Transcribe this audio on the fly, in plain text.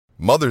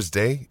Mother's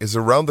Day is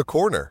around the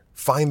corner.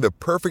 Find the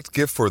perfect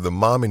gift for the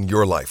mom in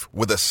your life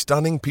with a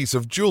stunning piece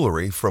of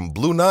jewelry from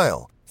Blue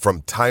Nile.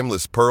 From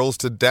timeless pearls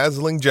to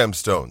dazzling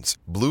gemstones,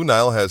 Blue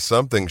Nile has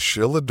something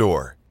she'll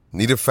adore.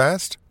 Need it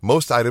fast?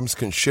 Most items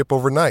can ship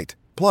overnight.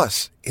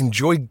 Plus,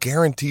 enjoy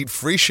guaranteed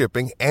free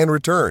shipping and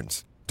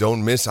returns.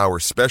 Don't miss our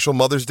special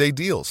Mother's Day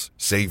deals.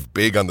 Save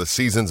big on the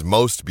season's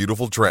most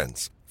beautiful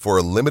trends. For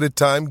a limited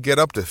time, get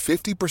up to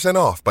 50%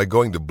 off by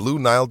going to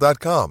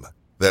BlueNile.com.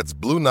 That's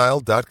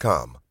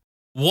BlueNile.com.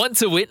 Want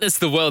to witness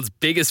the world's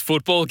biggest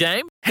football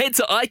game? Head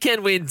to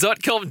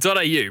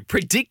iCanWin.com.au,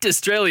 predict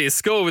Australia's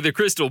score with a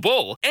crystal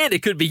ball, and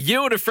it could be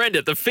you and a friend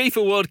at the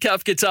FIFA World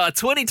Cup Qatar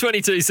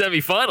 2022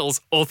 semi-finals,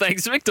 all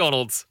thanks to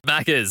McDonald's.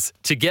 Maccas,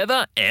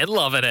 together and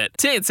loving it.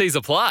 T&Cs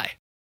apply.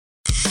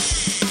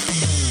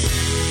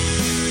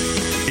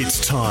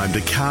 It's time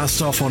to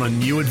cast off on a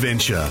new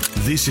adventure.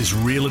 This is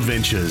Real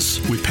Adventures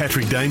with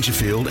Patrick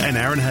Dangerfield and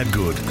Aaron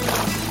Habgood.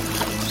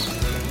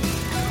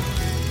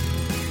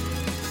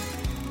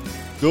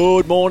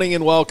 Good morning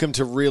and welcome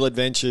to Real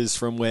Adventures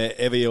from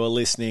wherever you are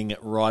listening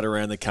right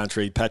around the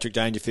country. Patrick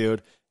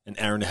Dangerfield and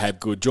Aaron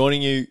Habgood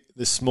joining you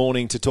this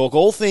morning to talk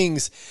all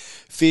things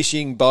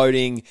fishing,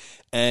 boating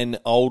and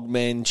old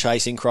men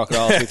chasing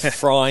crocodiles with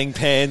frying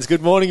pans.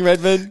 Good morning,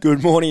 Redmond.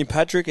 Good morning,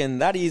 Patrick,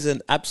 and that is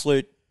an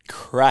absolute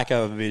cracker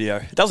of a video.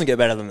 It doesn't get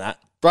better than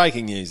that.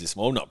 Breaking news this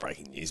morning. Well, not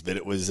breaking news, but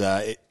it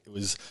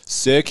was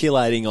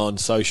circulating on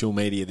social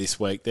media this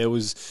week. There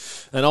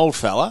was an old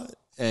fella,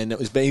 and he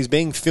was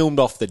being filmed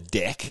off the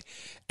deck.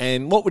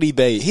 And what would he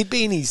be? He'd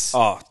be in his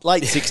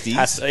late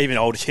 60s. Even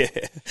older, yeah.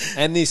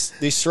 And this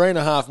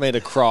 3.5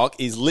 metre croc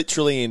is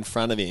literally in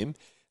front of him.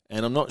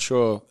 And I'm not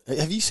sure.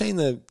 Have you seen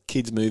the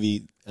kids'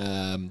 movie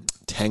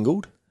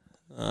Tangled?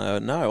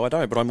 No, I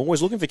don't. But I'm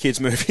always looking for kids'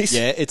 movies.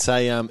 Yeah, it's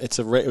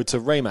a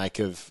remake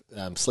of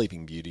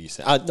Sleeping Beauty.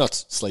 Not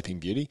Sleeping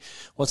Beauty.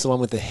 What's the one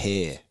with the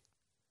hair?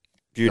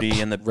 Beauty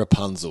and the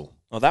Rapunzel.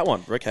 Oh, that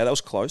one. Okay, that was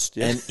close.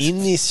 Yeah. And in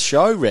this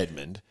show,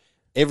 Redmond,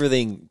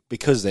 everything,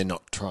 because they're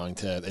trying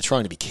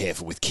to be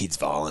careful with kids'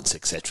 violence,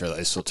 etc.,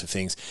 those sorts of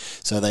things.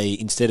 So they,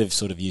 instead of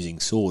sort of using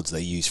swords,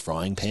 they use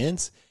frying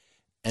pans.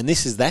 And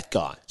this is that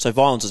guy. So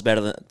violence is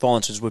better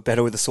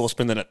with a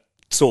saucepan than a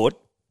sword.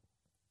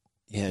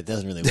 Yeah, it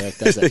doesn't really work,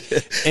 does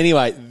it?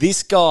 Anyway,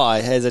 this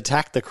guy has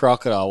attacked the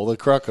crocodile. Well, the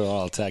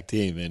crocodile attacked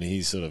him, and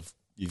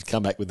you've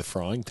come back with the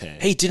frying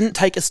pan. He didn't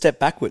take a step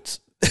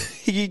backwards.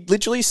 He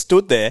literally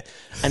stood there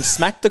and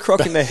smacked the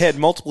croc in the head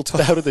multiple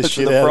times with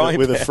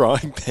a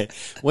frying pan.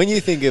 When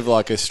you think of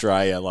like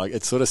Australia, like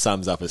it sort of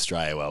sums up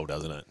Australia well,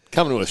 doesn't it?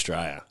 Coming to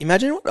Australia.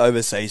 Imagine what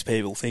overseas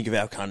people think of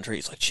our country.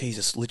 It's like,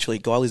 Jesus, literally,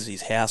 guy lives in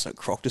his house and a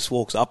croc just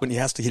walks up and he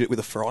has to hit it with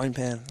a frying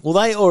pan. Well,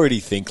 they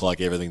already think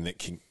like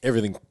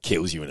everything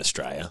kills you in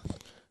Australia.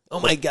 Oh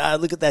my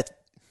God, look at that!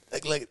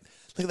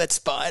 Look at that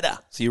spider.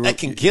 So that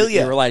can kill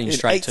you. You're relating in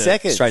straight 8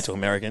 seconds. Straight to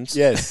Americans.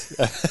 Yes,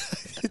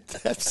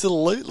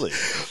 absolutely.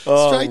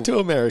 Straight to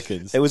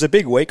Americans. It was a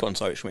big week on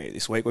social media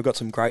this week. We've got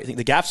some great things.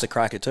 The Gaff's a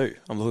cracker too.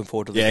 I'm looking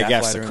forward to the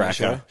Gaff's later a in the cracker.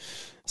 show.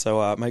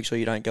 So make sure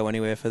you don't go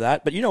anywhere for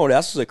that. But you know what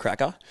else is a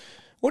cracker?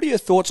 What are your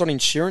thoughts on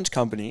insurance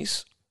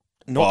companies?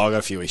 I've got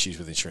a few issues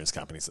with insurance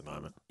companies at the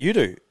moment. You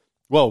do?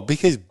 Well,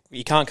 because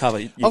you can't cover.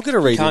 I've got to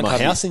redo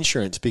my house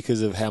insurance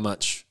because of how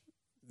much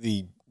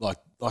the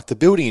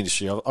building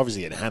industry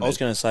obviously get hammered. I was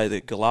going to say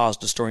that Galar's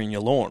destroying your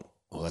lawn.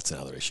 Well, that's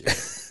another issue.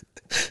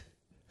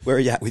 Where are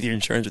you at with your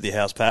insurance with your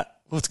house, Pat?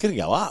 Well, it's going to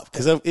go up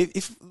because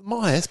if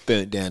my house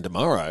burnt down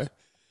tomorrow,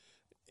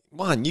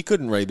 one, you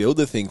couldn't rebuild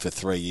the thing for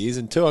 3 years,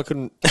 and two, I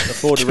couldn't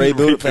afford to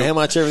rebuild it for how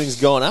much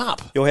everything's gone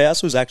up. Your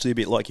house was actually a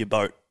bit like your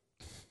boat.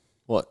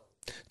 What?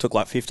 Took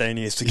like 15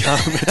 years to come.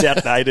 It's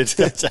outdated.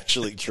 That's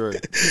actually true.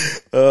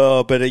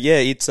 But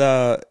it's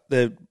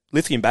the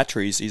lithium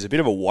batteries is a bit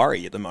of a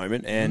worry at the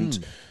moment, and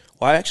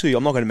I'm not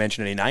going to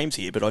mention any names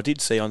here, but I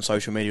did see on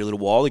social media a little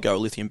while ago a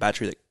lithium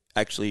battery that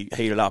actually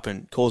heated up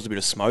and caused a bit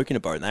of smoke in a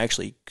boat, and they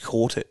actually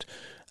caught it.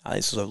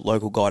 This is a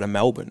local guy to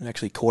Melbourne,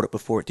 actually caught it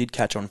before it did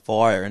catch on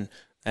fire and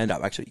ended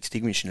up actually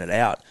extinguishing it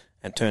out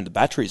and turned the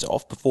batteries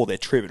off before their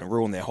trip and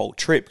ruined their whole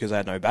trip because they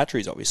had no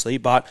batteries, obviously.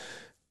 But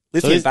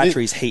lithium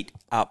batteries heat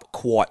up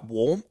quite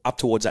warm, up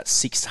towards that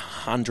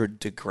 600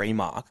 degree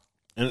mark.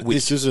 And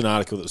this is an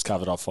article that was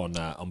covered off on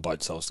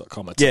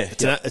boatsells.com.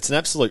 It's an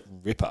absolute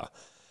ripper,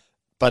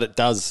 but it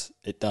does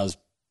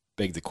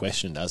beg the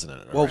question, doesn't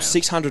it? Well,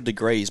 600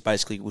 degrees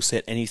basically will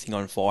set anything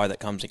on fire that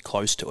comes in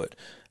close to it.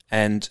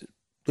 And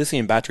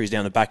lithium batteries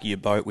down the back of your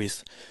boat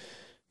with,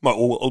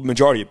 well,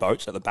 majority of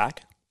boats at the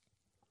back,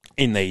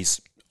 in these,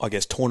 I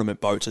guess,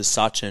 tournament boats as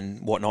such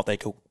and whatnot, they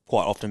could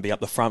quite often be up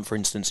the front, for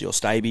instance, your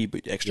Staby,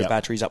 but extra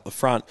batteries up the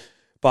front.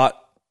 But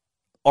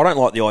I don't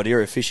like the idea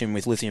of fishing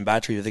with lithium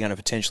batteries if they're going to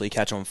potentially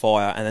catch on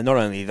fire. And then not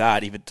only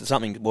that, if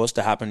something was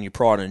to happen, your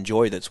pride and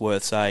joy that's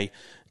worth, say,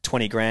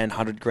 20 grand,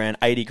 100 grand,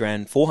 80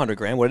 grand, 400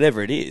 grand,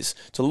 whatever it is,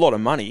 it's a lot of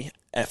money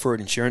for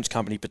an insurance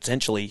company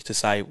potentially to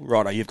say,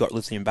 righto, you've got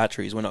lithium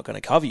batteries, we're not going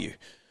to cover you.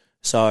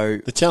 So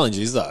the challenge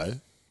is,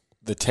 though,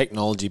 the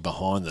technology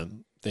behind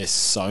them, they're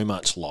so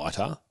much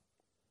lighter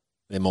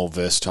they're more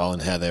versatile in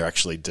how they're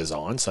actually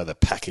designed. So the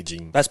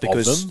packaging That's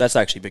of them. that's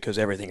actually because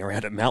everything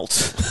around it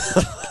melts.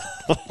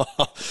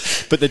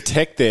 But the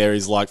tech there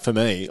is like, for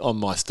me, on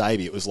my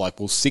Stavy, it was like,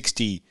 well,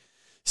 60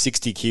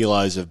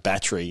 kilos of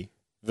battery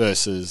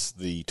versus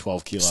the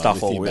 12 kilo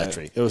Stuff lithium all, yeah.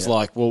 battery. It was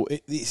like, well,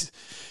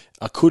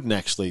 I couldn't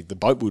actually, the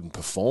boat wouldn't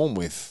perform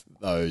with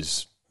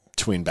those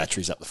twin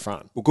batteries up the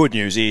front. Well, good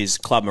news is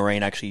Club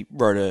Marine actually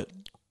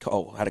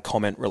had a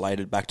comment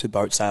related back to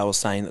boat sales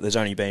saying that there's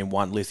only been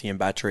one lithium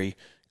battery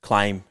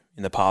claim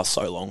in the past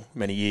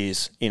many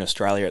years in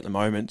Australia at the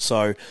moment.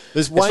 So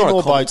there's way not a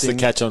more common boats that thing.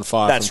 catch on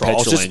fire. That's from right. I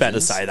was petrol just about to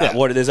engines. say that.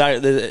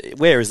 Yeah.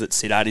 Where is it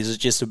sit at? Is it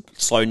just a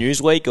slow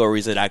news week, or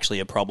is it actually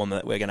a problem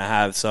that we're going to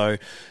have? So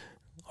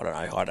I don't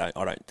know.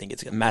 I don't think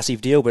it's a massive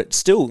deal, but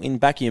still in the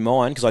back of your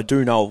mind, because I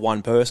do know of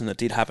one person that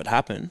did have it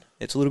happen.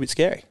 It's a little bit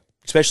scary,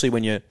 especially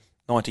when you're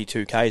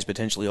 92 Ks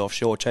potentially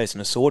offshore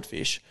chasing a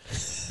swordfish.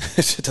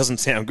 It doesn't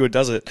sound good,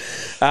 does it?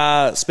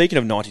 Speaking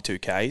of 92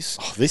 Ks,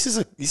 This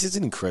is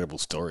an incredible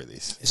story.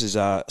 This is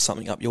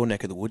something up your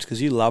neck of the woods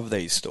because you love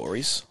these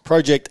stories.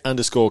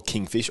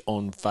 Project_Kingfish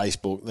on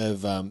Facebook.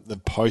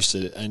 They've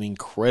posted an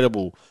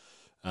incredible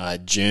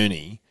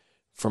journey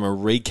from a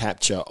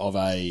recapture of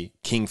a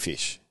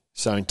kingfish.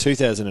 So in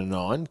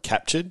 2009,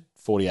 captured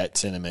 48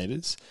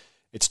 centimetres.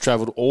 It's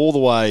travelled all the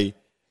way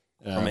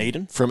from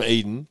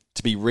Eden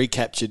to be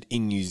recaptured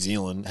in New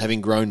Zealand, having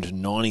grown to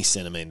 90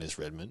 centimetres,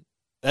 Redmond.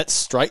 That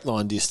straight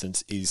line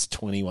distance is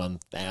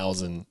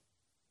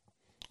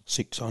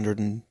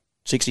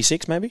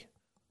 21,666 maybe?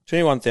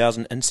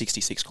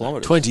 21,066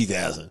 kilometres.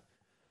 20,000.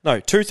 No,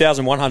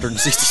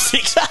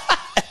 2,166.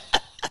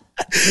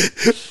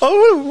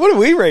 Oh, what are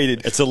we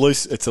reading? It's a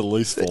loose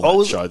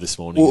format show this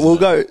morning. We'll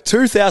go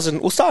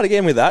 2,000. We'll start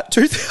again with that.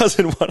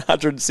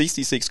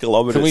 2,166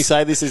 kilometres. Can we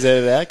say this is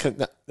edited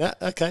out? No,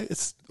 okay,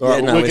 it's all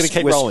right. no, we're going to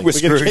keep rolling. We're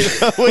screwed.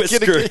 We're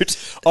screwed.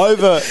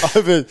 Over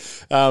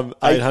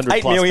 800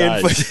 8 plus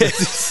million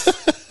days.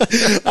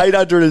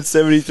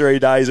 873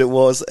 days it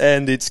was,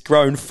 and it's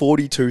grown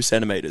 42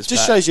 centimetres.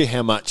 Just shows you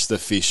how much the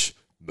fish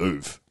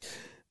move.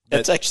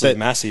 That's actually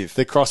massive.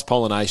 The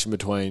cross-pollination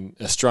between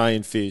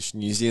Australian fish,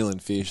 New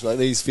Zealand fish, like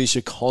these fish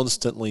are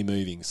constantly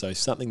moving. So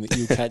something that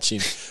you catch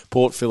in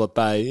Port Phillip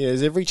Bay,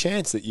 there's every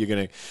chance that you're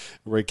going to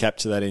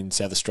recapture that in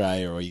South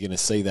Australia, or you're going to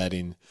see that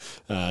in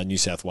New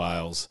South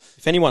Wales.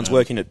 If anyone's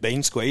working at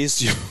Bean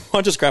Squeeze, you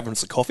might just grab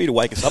us a coffee to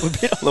wake us up a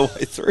bit on the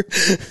way through.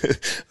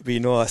 It'd be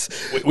nice.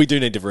 We do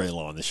need to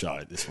realign the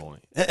show this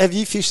morning. Have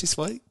you fished this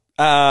week?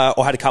 I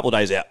had a couple of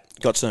days out.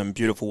 Got some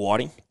beautiful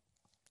whiting.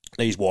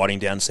 These whiting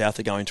down south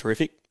are going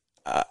terrific.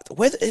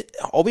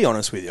 I'll be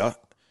honest with you.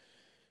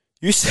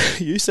 You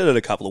said it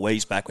a couple of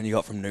weeks back when you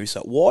got from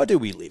Noosa. Why do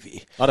we live here?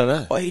 I don't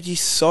know. It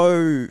is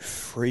so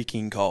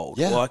freaking cold.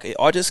 Yeah. Like,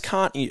 I just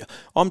can't.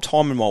 I'm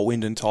timing my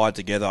wind and tide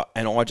together,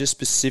 and I just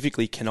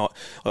specifically cannot.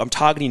 I'm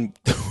targeting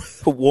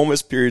the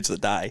warmest periods of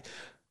the day,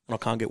 and I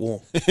can't get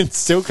warm. It's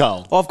still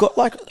cold.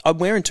 I'm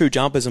wearing 2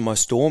 jumpers in my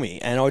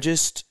Stormy, and I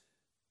just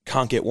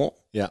can't get warm.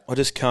 Yeah. I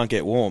just can't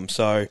get warm.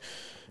 So.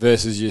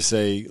 Versus you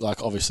see,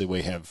 like obviously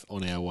we have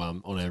on our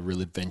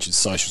Real Adventures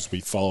socials, we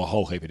follow a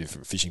whole heap of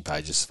different fishing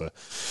pages for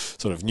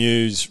sort of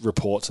news,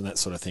 reports and that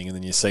sort of thing. And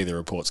then you see the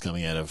reports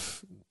coming out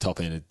of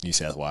top end of New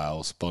South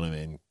Wales, bottom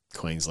end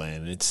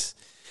Queensland. And it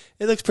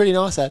looks pretty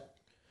nice,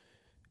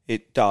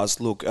 It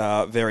does look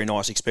very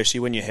nice, especially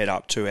when you head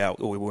into our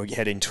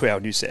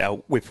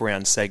whip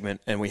around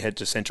segment, and we head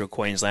to central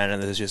Queensland,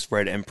 and there's just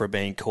red emperor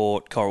being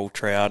caught, coral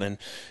trout, and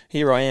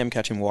here I am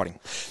catching whiting.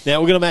 Now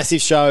we've got a massive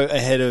show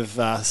ahead of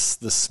us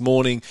this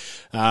morning.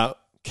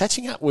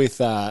 Catching up with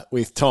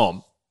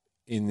Tom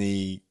in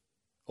the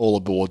All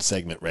Aboard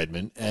segment,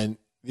 Redmond, and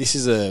this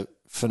is a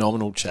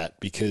phenomenal chat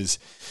because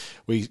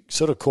we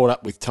sort of caught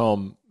up with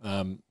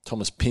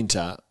Thomas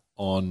Pinter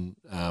on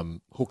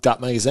Hooked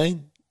Up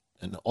magazine,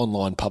 an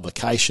online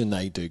publication.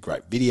 They do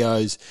great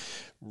videos,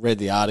 read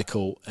the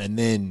article, and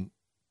then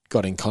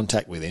got in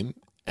contact with him.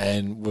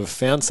 And we've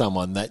found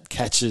someone that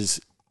catches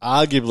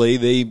arguably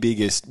the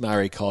biggest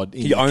Murray cod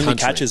in the country. He only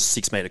catches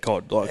 6 metre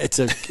cod. It's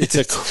a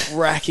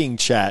cracking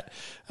chat.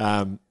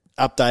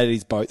 Updated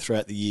his boat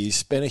throughout the years.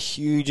 Spent a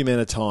huge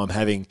amount of time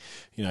having,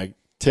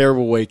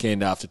 terrible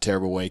weekend after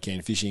terrible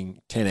weekend,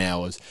 fishing 10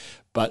 hours,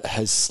 but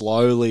has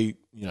slowly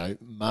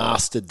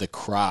mastered the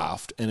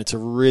craft, and it's a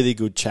really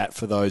good chat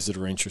for those that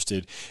are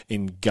interested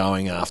in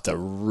going after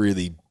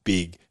really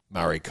big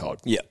Murray cod.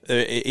 Yeah,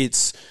 we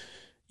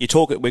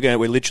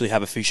literally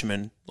have a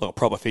fisherman, like a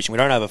proper fisherman.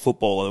 We don't have a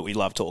footballer that we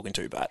love talking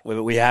to, but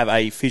we have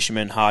a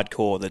fisherman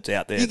hardcore that's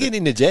out there. You get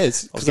into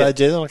Jez, because I had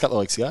Jez on a couple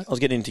of weeks ago. I was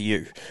getting into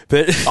you,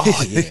 but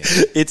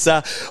it's.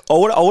 I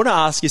want to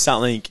ask you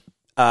something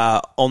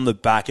on the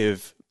back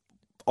of,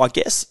 I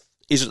guess.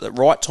 Is it the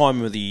right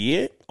time of the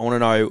year? I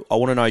want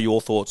to know your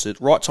thoughts. At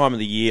the right time of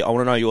the year, I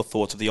want to know your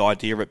thoughts of the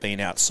idea of it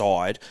being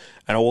outside,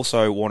 and I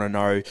also want to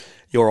know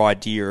your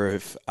idea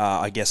of,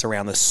 I guess,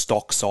 around the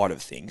stock side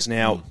of things.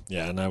 Now,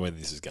 Yeah, I know where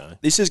this is going.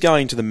 this is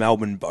going to the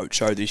Melbourne Boat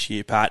Show this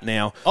year, Pat.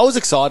 Now, I was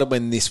excited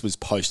when this was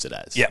posted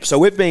as. yeah, so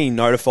we've been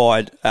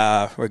notified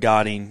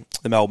regarding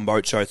the Melbourne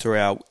Boat Show through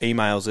our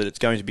emails that it's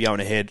going to be going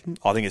ahead.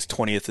 I think it's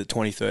 20th to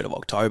 23rd of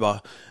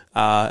October.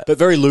 But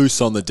very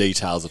loose on the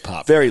details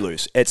apart. Very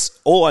loose. It's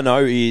all I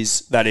know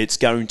is that it's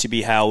going to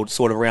be held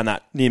sort of around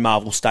that near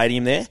Marvel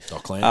Stadium there,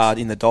 Docklands.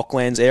 in the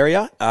Docklands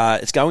area.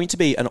 It's going to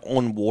be an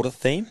on-water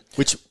theme.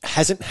 Which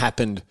hasn't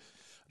happened.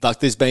 Like,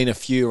 there's been a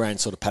few around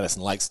sort of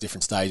Patterson Lakes,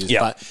 different stages. Yeah.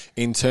 But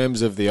in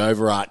terms of the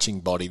overarching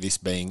body, this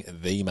being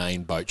the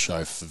main boat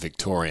show for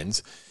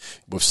Victorians,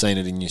 we've seen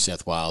it in New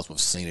South Wales, we've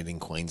seen it in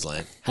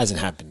Queensland. Hasn't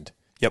happened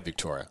in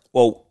Victoria.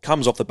 Well,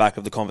 comes off the back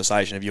of the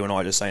conversation of you and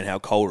I just saying how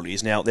cold it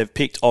is. Now, they've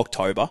picked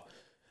October.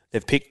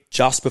 They've picked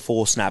just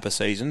before snapper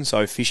season,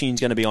 so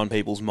fishing's going to be on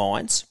people's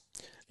minds.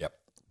 Yep.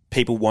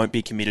 People won't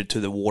be committed to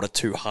the water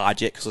too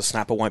hard yet because the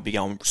snapper won't be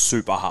going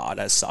super hard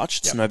as such.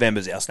 It's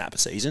November's our snapper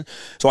season.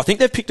 So I think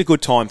they've picked a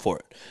good time for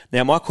it.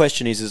 Now, my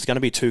question is it going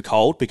to be too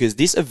cold? Because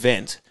this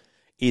event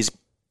is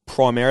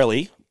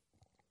primarily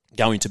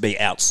going to be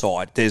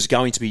outside. There's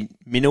going to be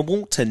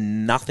minimal to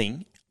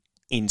nothing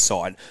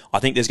inside. I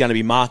think there's going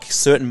to be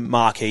certain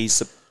marquees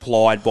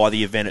supplied by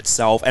the event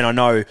itself. And I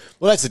know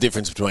Well, that's the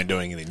difference between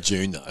doing it in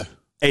June, though.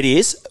 it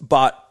is,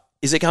 but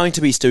is it going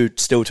to be still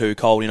too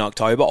cold in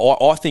October?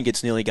 I think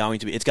it's nearly going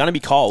to be. It's going to be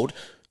cold,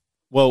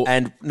 Well,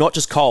 and not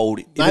just cold.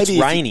 If it's Maybe if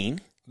you- raining,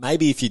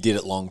 maybe if you did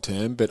it long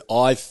term, but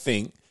I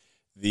think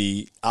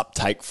the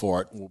uptake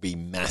for it will be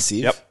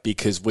massive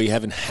because we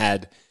haven't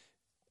had,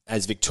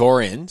 as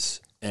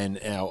Victorians, and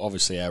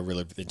obviously our Real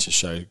Adventure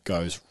show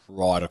goes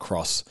right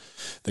across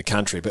the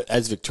country, but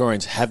as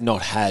Victorians have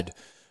not had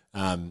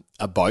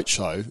a boat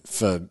show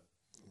for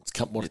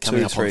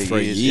coming up on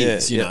 3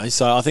 years, you know.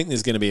 So I think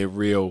there's going to be a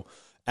real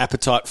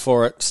appetite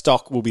for it.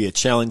 Stock will be a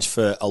challenge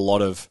for a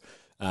lot of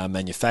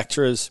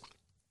manufacturers.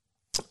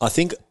 I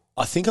think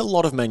a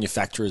lot of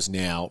manufacturers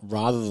now,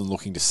 rather than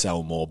looking to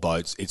sell more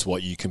boats, it's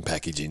what you can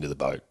package into the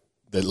boat.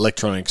 The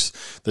electronics,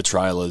 the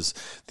trailers,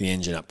 the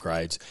engine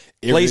upgrades.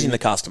 pleasing the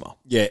customer.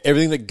 Yeah,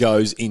 everything that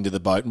goes into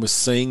the boat. And we're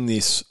seeing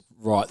this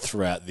right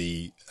throughout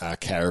the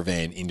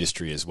caravan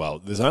industry as well.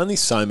 There's only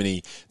so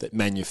many that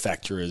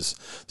manufacturers,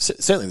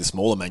 certainly the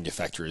smaller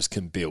manufacturers,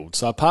 can build.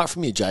 So apart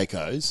from your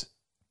Jaycos,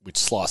 which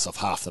slice off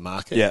half the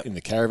market in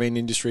the caravan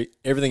industry,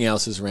 everything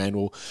else is around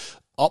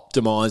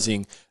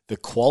optimizing the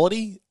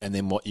quality and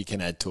then what you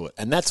can add to it.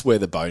 And that's where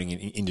the boating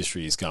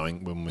industry is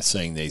going when we're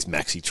seeing these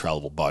maxi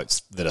trailable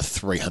boats that are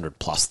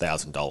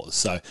 $300,000+.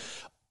 So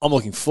I'm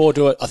looking forward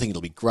to it. I think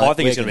it'll be great. I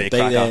think it's going to be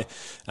a cracker.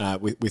 There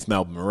with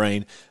Melbourne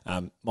Marine.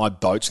 My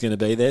boat's going to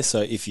be there,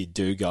 so if you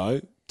do go,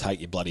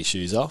 take your bloody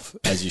shoes off,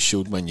 as you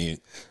should when you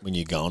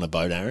go on a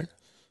boat, Aaron.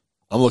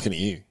 I'm looking at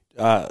you.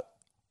 I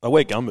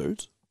wear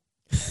gumboots.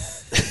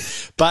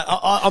 But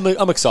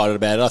I'm excited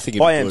about it. I think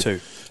it'll be I am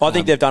good. too. I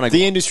think they've done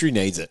the industry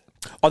needs it.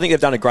 I think they've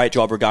done a great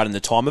job regarding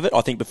the time of it.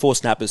 I think before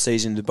snapper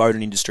season, the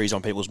boating industry is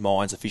on people's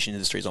minds, the fishing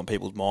industry is on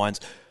people's minds.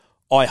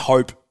 I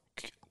hope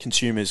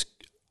consumers,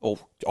 or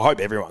I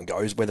hope everyone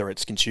goes, whether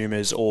it's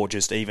consumers or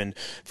just even,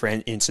 for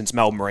instance,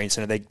 Melbourne Marine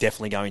Centre, they're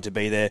definitely going to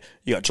be there.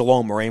 You got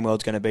Geelong Marine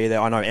World's going to be there.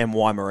 I know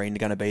MY Marine are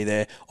going to be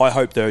there. I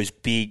hope those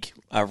big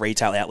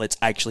retail outlets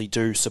actually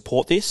do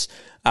support this.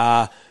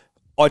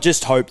 I'm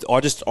just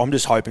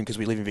hoping, because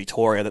we live in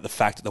Victoria, that the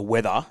fact that the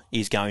weather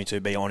is going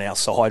to be on our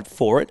side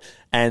for it,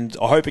 and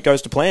I hope it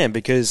goes to plan,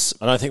 because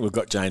I don't think we've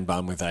got Jane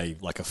Bunn with a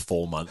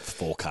 4-month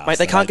forecast. mate,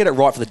 they can't get it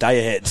right for the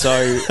day ahead, so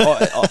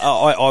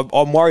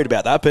I'm worried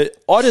about that. But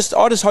I just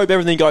hope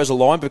everything goes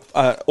aligned,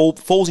 all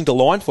falls into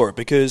line for it,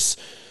 because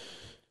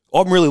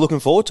I'm really looking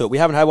forward to it. We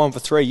haven't had one for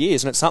 3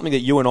 years, and it's something that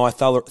you and I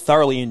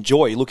thoroughly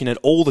enjoy, looking at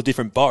all the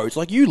different boats.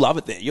 Like, you love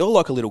it there. You're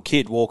like a little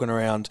kid walking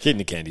around. Kid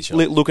in a candy shop.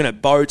 Looking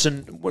at boats,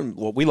 and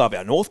well, we love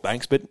our North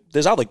Banks, but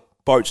there's other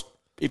boats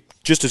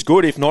just as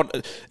good, if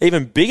not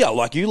even bigger.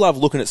 Like, you love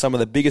looking at some of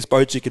the biggest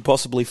boats you could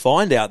possibly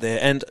find out there.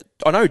 And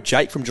I know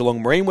Jake from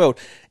Geelong Marine World,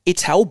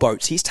 it's Hell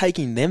Boats. He's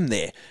taking them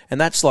there, and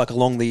that's like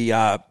along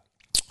the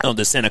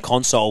centre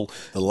console,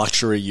 the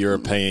luxury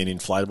European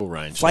inflatable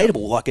range.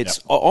 Inflatable, like it's.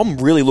 Yep. I'm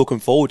really looking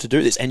forward to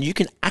do this, and you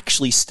can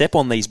actually step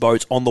on these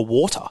boats on the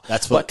water.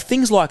 That's what, like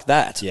things like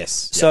that.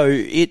 Yes. So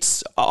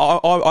it's.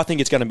 I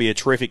think it's going to be a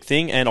terrific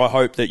thing, and I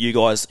hope that you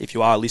guys, if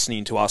you are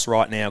listening to us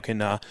right now,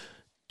 can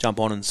jump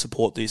on and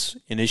support this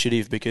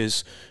initiative,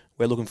 because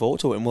we're looking forward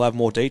to it, and we'll have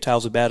more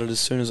details about it as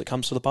soon as it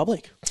comes to the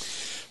public.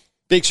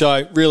 Big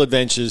show, Real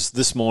Adventures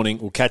this morning.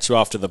 We'll catch you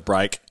after the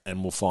break,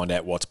 and we'll find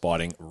out what's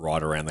biting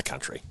right around the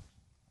country.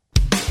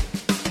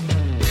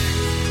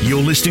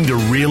 You're listening to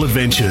Real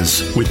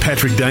Adventures with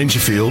Patrick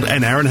Dangerfield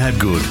and Aaron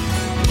Habgood.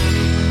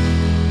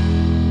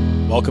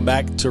 Welcome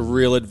back to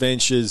Real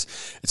Adventures.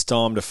 It's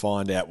time to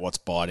find out what's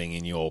biting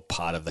in your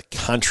part of the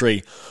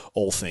country.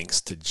 All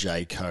thanks to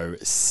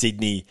Jayco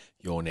Sydney,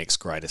 your next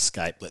great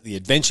escape. Let the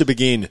adventure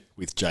begin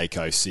with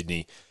Jayco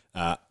Sydney.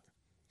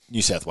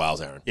 New South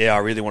Wales, Aaron. Yeah, I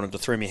really wanted to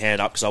throw my hand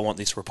up because I want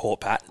this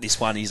report, Pat. This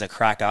one is a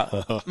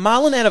cracker.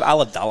 Marlin out of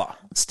Ulladulla,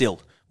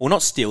 still. Well,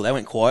 not still. They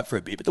went quiet for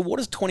a bit, but the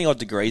water's 20-odd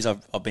degrees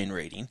I've been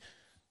reading.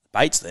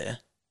 Bait's there,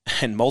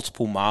 and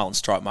multiple marlin,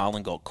 striped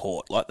marlin got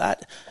caught. Like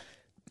that,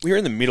 we're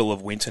in the middle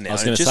of winter now. I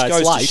was going to say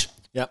it's late.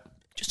 Yep.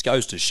 Just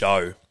goes to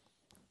show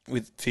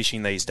with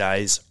fishing these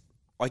days,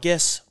 I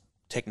guess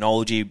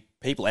technology,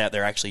 people out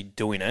there actually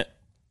doing it,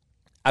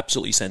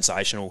 absolutely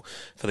sensational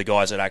for the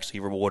guys that actually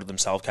rewarded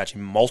themselves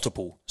catching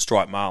multiple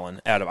striped marlin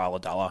out of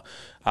Ulladulla.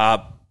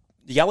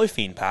 The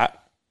yellowfin,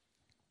 Pat,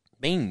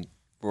 been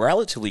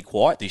relatively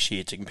quiet this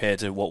year compared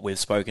to what we've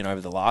spoken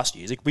over the last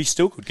years. We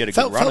still could get a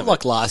good run Felt of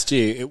like it. last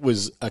year it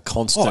was a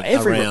constant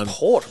Every around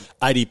report.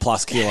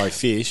 80-plus kilo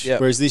fish, Yep.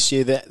 whereas this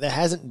year there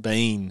hasn't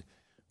been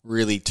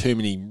really too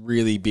many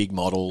really big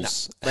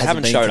models. No, they Hasn't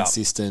haven't been showed up.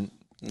 consistent.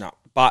 No,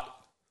 but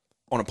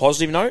on a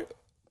positive note,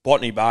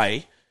 Botany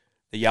Bay,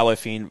 the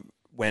yellowfin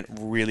went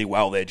really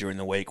well there during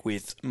the week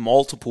with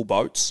multiple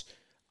boats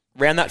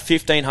around that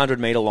 1,500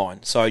 metre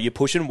line. So you're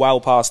pushing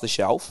well past the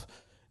shelf,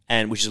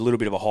 and which is a little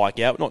bit of a hike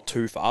out. Not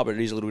too far, but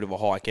it is a little bit of a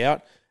hike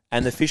out.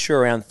 And the fish are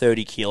around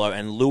 30 kilo,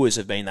 and lures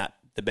have been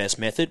the best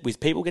method, with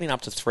people getting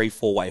up to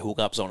 3-4-way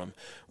hookups on them,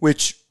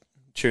 which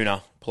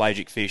tuna,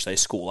 pelagic fish, they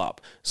school up.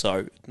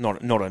 So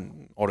not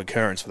an odd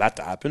occurrence for that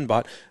to happen,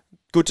 but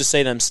good to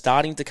see them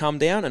starting to come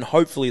down, and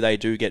hopefully they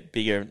do get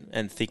bigger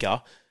and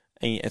thicker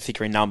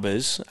in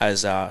numbers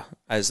as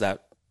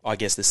that, I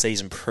guess, the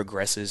season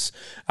progresses.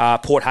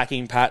 Port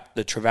Hacking, Pat,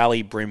 the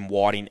trevally, bream,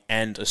 whiting,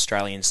 and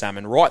Australian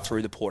salmon right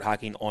through the Port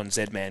Hacking on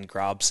Z-Man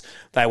grubs.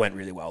 They went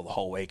really well the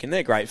whole week, and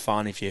they're great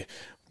fun if you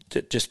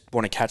just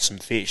want to catch some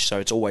fish. So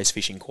it's always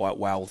fishing quite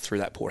well through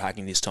that Port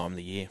Hacking this time of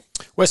the year.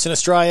 Western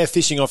Australia,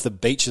 fishing off the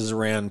beaches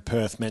around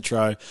Perth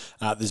Metro.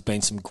 There's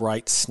been some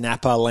great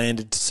snapper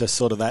landed to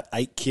sort of that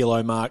 8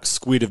 kilo mark.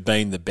 Squid have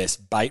been the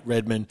best bait,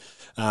 Redmond.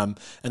 And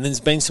then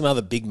there's been some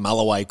other big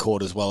mulloway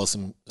caught as well as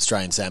some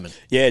Australian salmon.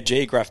 Yeah,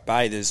 Geograph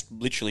Bay, there's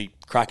literally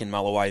cracking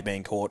mulloway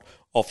being caught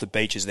off the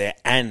beaches there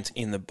and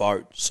in the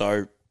boat.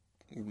 So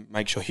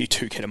make sure you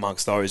do get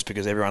amongst those,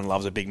 because everyone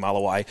loves a big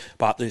mulloway.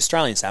 But the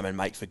Australian salmon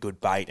make for good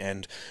bait,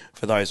 and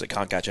for those that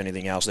can't catch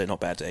anything else, they're not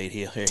bad to eat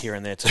here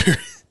and there too.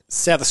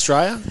 South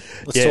Australia,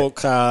 let's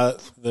talk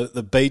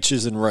the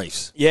beaches and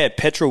reefs. Yeah,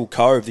 Petrel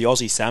Cove, the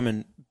Aussie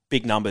salmon,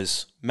 big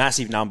numbers,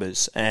 massive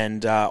numbers.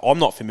 And I'm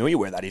not familiar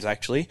where that is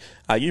actually.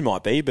 You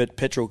might be, but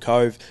Petrel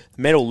Cove,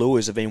 metal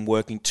lures have been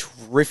working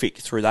terrific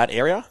through that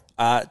area.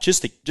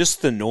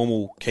 Just the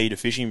normal key to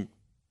fishing,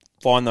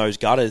 find those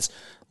gutters.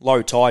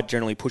 Low tide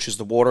generally pushes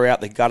the water out.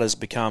 The gutters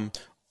become,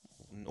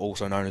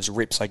 also known as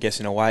rips, I guess,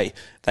 in a way.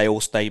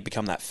 They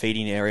become that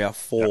feeding area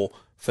for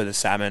the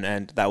salmon,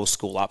 and they will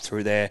school up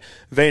through there.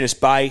 Venus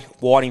Bay,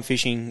 whiting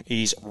fishing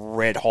is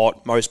red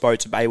hot. Most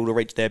boats are able to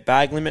reach their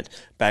bag limit.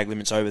 Bag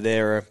limits over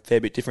there are a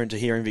fair bit different to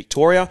here in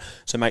Victoria,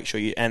 so make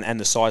sure you, and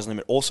the size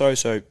limit also,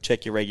 so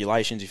check your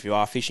regulations if you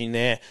are fishing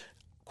there.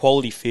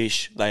 Quality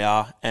fish they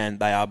are, and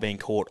they are being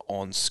caught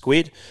on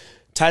squid.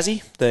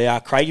 Tassie,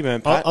 the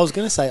Craigieburn, Pat. I was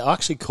going to say, I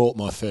actually caught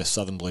my first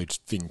southern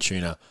bluefin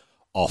tuna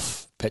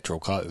off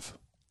Petrel Cove,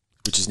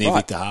 which is near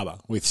Victor Harbour,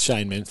 with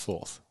Shane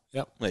Menforth.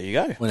 Yep. There you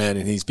go. Went out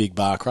in his big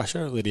bar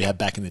crusher that he had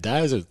back in the day.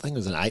 I think it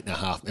was an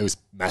 8.5. It was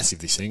massive,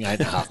 this thing,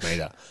 8.5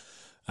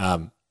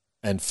 metre.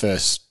 And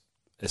first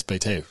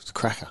SBT, it was a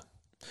cracker.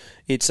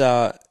 It's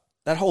that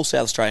whole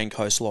South Australian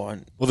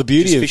coastline. Well, the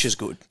beauty of fish is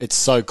good. It's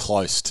so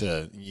close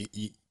to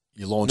you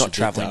launch. Not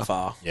travelling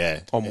far.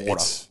 Yeah, on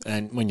water.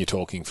 And when you're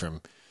talking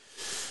from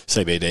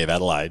CBD of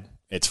Adelaide,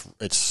 it's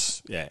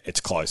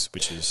close,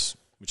 which is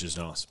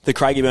nice. The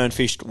Craigieburn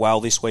fished well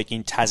this week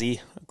in Tassie.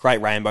 Great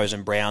rainbows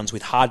and browns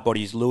with hard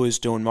bodies lures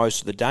doing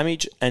most of the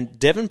damage. And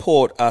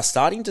Devonport are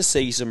starting to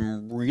see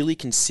some really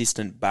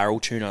consistent barrel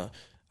tuna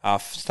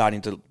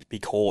starting to be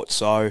caught.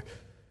 So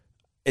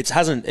it's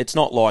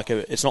not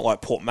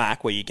like Port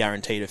Mac where you're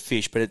guaranteed a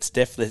fish, but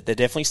they're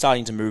definitely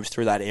starting to move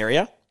through that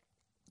area.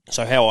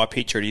 So how I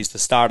picture it is the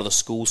start of the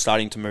school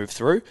starting to move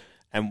through,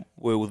 and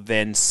we'll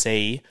then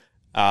see,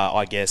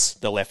 I guess,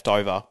 the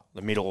leftover,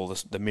 the middle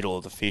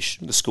of the fish,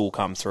 the school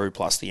come through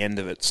plus the end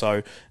of it.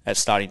 So it's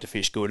starting to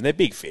fish good, and they're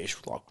big fish,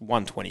 like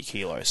 120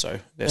 kilos. So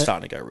they're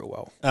starting to go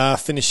real well.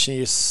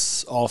 Finishing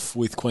us off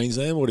with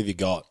Queensland. What have you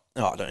got?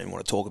 Oh, I don't even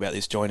want to talk about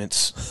this joint.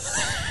 It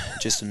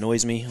just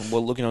annoys me.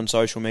 Well, looking on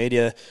social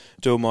media,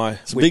 doing my...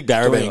 It's a big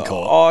barra being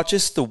caught. Oh,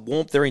 just the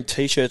warmth. They're in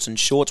T-shirts and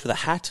shorts with a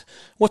hat.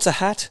 What's a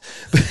hat?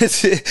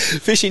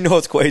 Fishing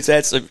North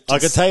Queensland. I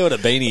can tell you what a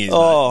beanie is,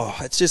 Oh,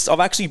 mate. it's just... I've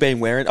actually been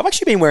wearing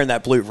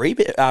that blue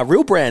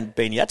Real Brand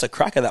beanie. That's a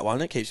cracker, that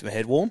one. It keeps my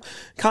head warm.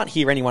 Can't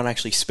hear anyone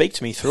actually speak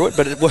to me through it,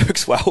 but it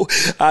works well.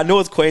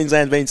 North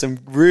Queensland's been some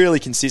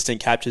really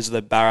consistent captures of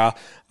the barra.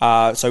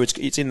 So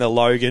it's in the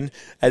Logan.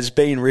 Has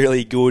been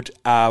really good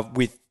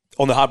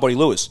on the hard body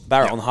lures,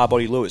 barra on the hard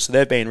body lures. So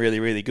they've been really,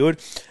 really good.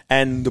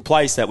 And the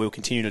place that we'll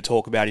continue to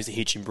talk about is the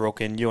Hitchin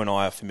Brook, and you and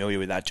I are familiar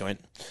with that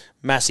joint.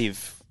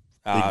 Massive.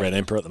 Big Red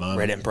Emperor at the moment.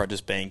 Red Emperor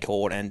just being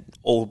caught, and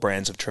all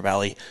brands of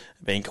trevally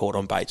being caught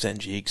on baits and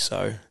jigs.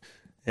 So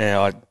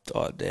Yeah,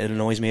 it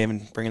annoys me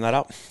even bringing that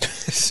up.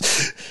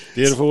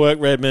 Beautiful work,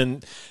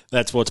 Redmond.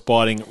 That's what's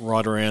biting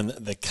right around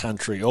the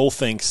country. All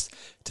thanks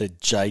to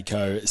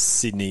Jayco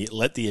Sydney.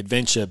 Let the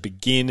adventure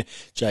begin.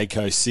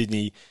 Jayco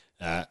Sydney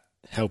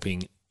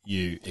helping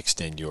you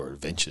extend your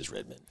adventures,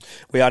 Redmond.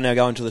 We are now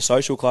going to the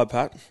social club,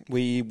 Pat,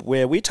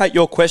 where we take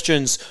your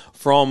questions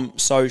from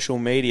social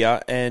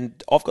media.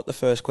 And I've got the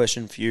first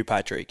question for you,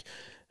 Patrick.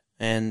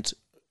 And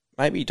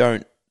maybe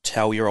don't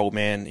tell your old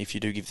man if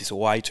you do give this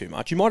away too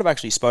much. You might have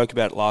actually spoke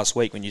about it last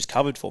week when you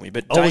covered for me.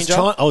 But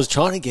I was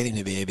trying to get him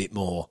to be a bit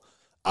more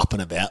up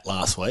and about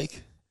last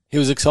week. He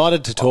was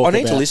excited to talk. I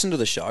need to listen to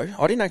the show.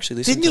 I didn't actually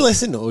listen. Didn't you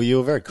listen? Or you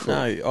were very crook?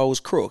 No, I was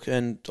crook,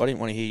 and I didn't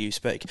want to hear you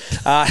speak.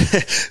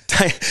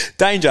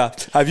 Danger,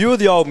 have you or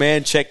the old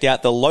man checked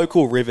out the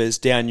local rivers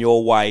down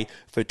your way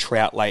for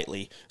trout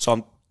lately?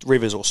 So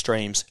rivers or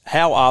streams.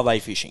 How are they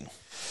fishing?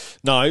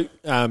 No,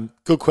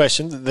 good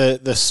question.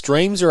 The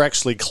streams are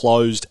actually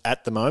closed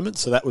at the moment,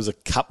 so that was a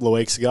couple of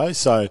weeks ago.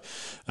 So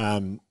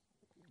So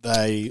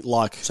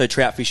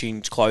trout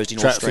fishing's closed in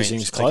all streams? Trout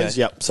fishing's closed, okay.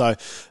 Yep. So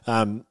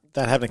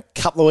that happened a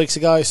couple of weeks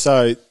ago,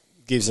 so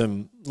gives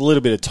them a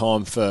little bit of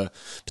time for,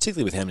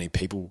 particularly with how many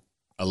people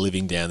are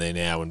living down there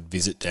now and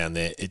visit down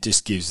there, it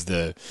just gives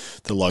the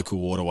local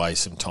waterways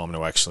some time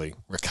to actually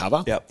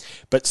recover. Yep.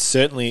 But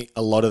certainly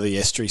a lot of the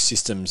estuary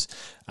systems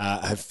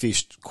have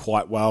fished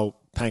quite well.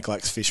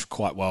 Pankalak's fished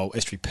quite well.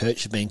 Estuary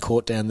perch have been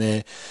caught down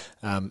there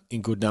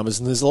in good numbers.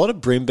 And there's a lot of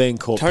bream being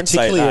caught. Don't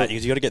say that,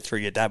 because you've got to get through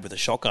your dad with a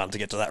shotgun to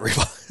get to that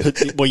river.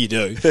 Well, you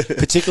do.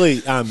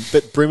 Particularly,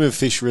 but bream have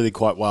fished really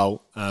quite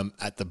well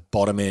at the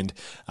bottom end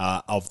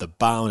of the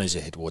Barwon as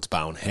you head towards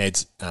Barwon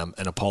Heads.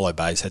 And Apollo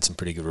Bay's had some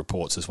pretty good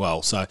reports as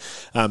well. So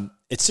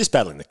it's just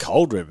battling the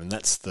cold river, and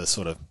that's the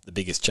sort of the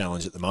biggest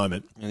challenge at the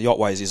moment. And the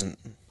Otways isn't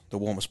the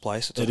warmest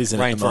place. It isn't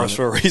rainforest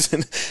for a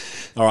reason.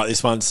 All right,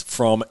 this one's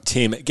from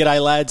Tim. G'day,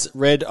 lads.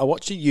 Red, I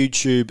watched a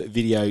YouTube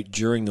video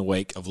during the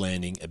week of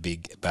landing a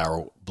big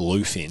barrel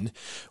bluefin.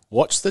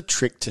 What's the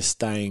trick to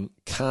staying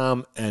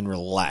calm and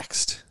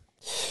relaxed?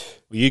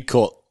 Well, you'd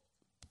caught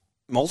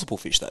multiple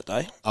fish that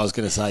day. I was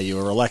going to say you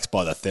were relaxed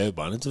by the third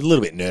one. It's a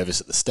little bit nervous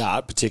at the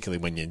start,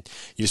 particularly when you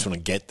just want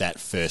to get that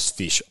first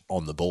fish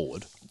on the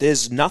board.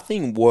 There's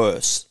nothing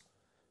worse,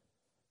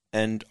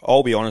 and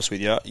I'll be honest with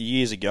you,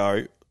 years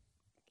ago,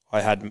 I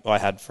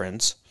had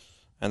friends,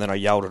 and then I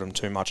yelled at them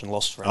too much and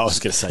lost friends. I was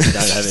going to say, you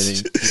don't have any.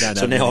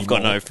 So now I've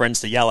got no friends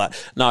to yell at.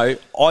 No,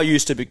 I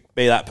used to be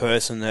that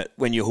person that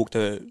when you hooked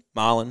a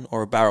marlin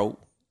or a barrel,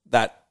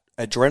 that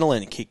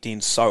adrenaline kicked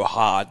in so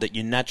hard that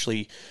you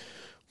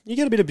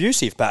get a bit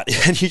abusive, Pat.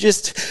 And you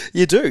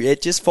do.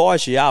 It just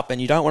fires you up,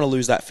 and you don't want to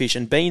lose that fish.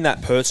 And being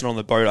that person on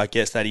the boat, I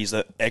guess that is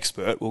the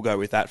expert. We'll go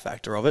with that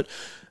factor of it.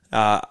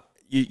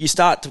 You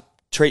start to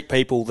treat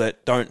people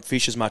that don't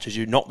fish as much as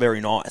you not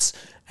very nice.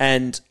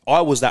 And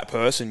I was that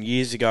person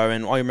years ago,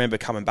 and I remember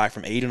coming back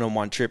from Eden on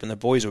one trip, and the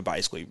boys were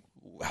basically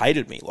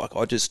hated me. Like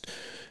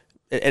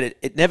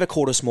it never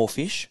caught a small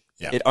fish.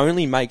 Yep. It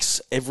only makes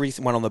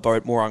everyone on the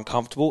boat more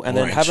uncomfortable. And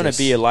more then having a anxious.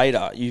 beer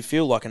later, you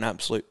feel like an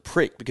absolute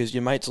prick because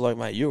your mates are like,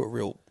 mate, you're a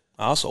real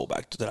arsehole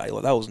back today.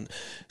 Like that wasn't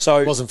so.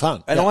 It wasn't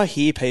fun. And Yeah. I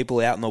hear people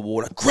out in the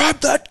water, grab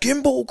that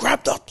gimbal,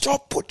 grab that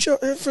top, put your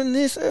effing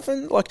this,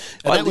 effing like.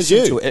 And I that was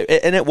listened you. to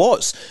it, and it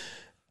was.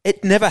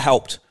 It never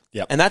helped.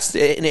 Yep. And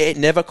it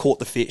never caught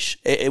the fish.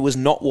 It was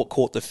not what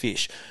caught the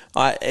fish.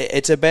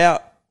 It's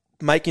about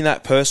making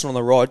that person on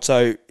the rod.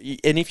 So,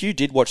 and if you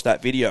did watch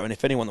that video, and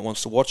if anyone that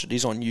wants to watch it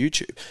is on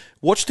YouTube,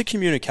 watch the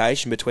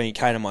communication between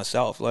Kane and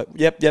myself. Like,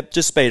 yep,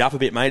 just speed up a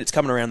bit, mate. It's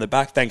coming around the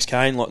back. Thanks,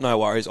 Kane. Like, no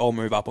worries. I'll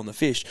move up on the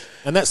fish.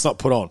 And that's not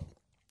put on.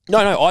 No,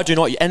 I do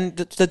not. And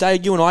the day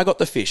you and I got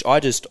the fish,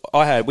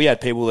 we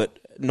had people that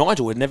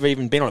Nigel had never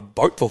even been on a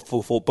boat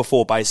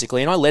before,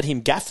 basically, and I let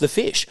him gaff the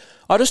fish.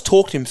 I just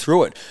talked him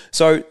through it.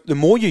 So the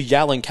more you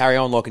yell and carry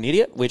on like an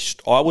idiot, which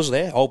I was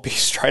there, I'll be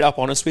straight up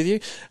honest with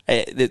you,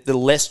 the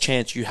less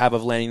chance you have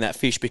of landing that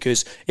fish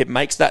because it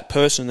makes that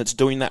person that's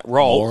doing that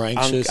role More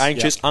anxious,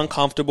 yep.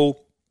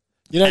 Uncomfortable.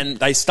 And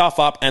they stuff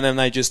up, and then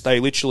they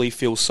literally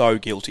feel so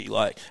guilty.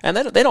 Like, and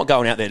they're not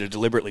going out there to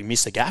deliberately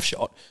miss a gaff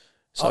shot.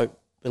 So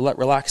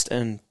relaxed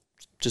and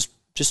just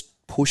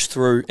push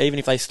through. Even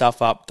if they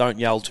stuff up, don't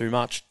yell too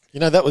much. You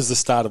know, that was the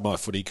start of my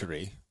footy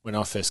career when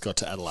I first got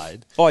to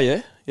Adelaide. Oh,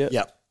 yeah?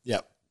 Yep.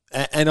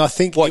 And I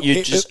think...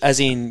 as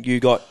in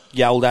you got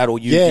yelled at or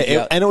you...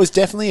 Yeah, and it was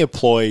definitely a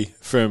ploy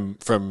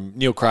from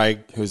Neil Craig,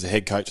 who was the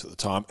head coach at the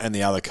time, and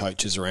the other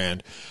coaches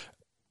around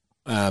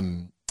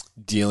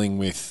dealing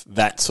with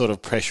that sort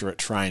of pressure at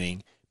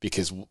training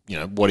because, you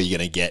know, what are you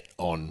going to get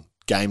on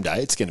game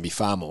day? It's going to be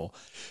far more.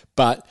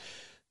 But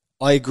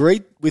I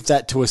agreed with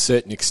that to a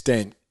certain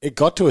extent. It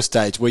got to a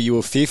stage where you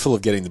were fearful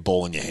of getting the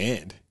ball in your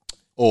hand.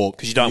 Or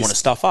because you don't want to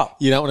stuff up.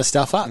 You don't want to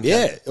stuff up,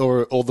 okay. Yeah.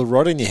 Or the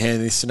rod in your hand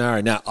in this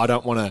scenario. No, I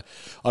don't want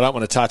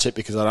to touch it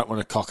because I don't want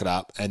to cock it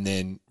up and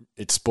then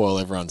it spoil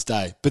everyone's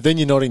day. But then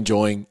you're not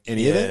enjoying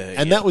any of it.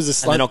 And that was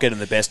a and they're not getting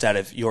the best out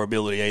of your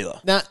ability either.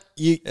 Nah,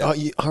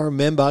 I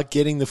remember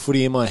getting the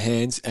footy in my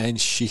hands and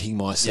shitting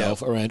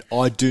myself around,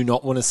 I do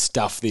not want to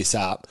stuff this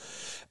up.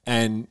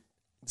 And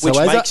which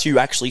makes you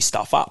actually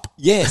stuff up.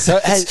 Yeah, so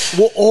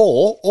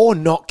or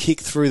not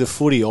kick through the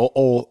footy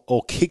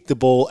or kick the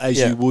ball as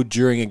you would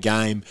during a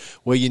game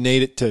where you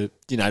need it to,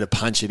 to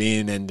punch it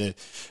in and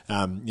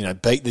to,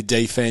 beat the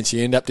defense.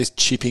 You end up just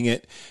chipping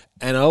it.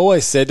 And I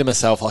always said to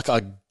myself, like,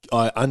 I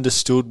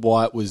understood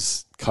why it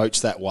was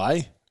coached that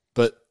way,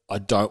 but I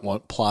don't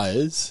want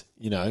players,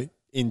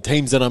 in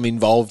teams that I'm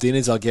involved in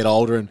as I get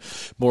older and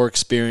more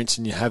experienced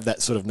and you have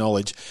that sort of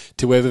knowledge,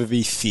 to ever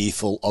be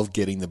fearful of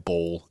getting the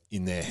ball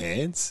in their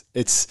hands.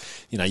 It's,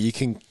 you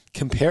can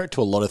compare it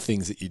to a lot of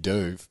things that you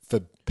do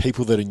for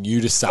people that are new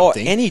to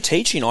something. Any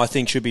teaching, I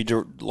think, should be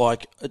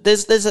like,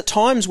 there's at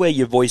times where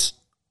your voice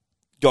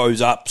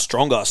goes up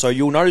stronger. So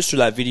you'll notice through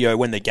that video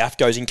when the gaff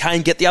goes in,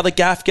 Kane, get the other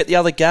gaff.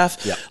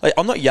 Yep. Like,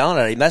 I'm not yelling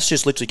at him. That's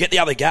just literally get the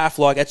other gaff.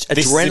 Like, it's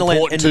this adrenaline. Is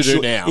important to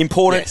do now.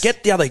 Important. Yes.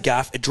 Get the other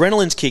gaff.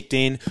 Adrenaline's kicked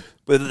in.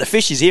 The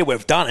fish is here.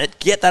 We've done it.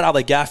 Get that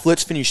other gaff.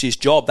 Let's finish this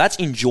job. That's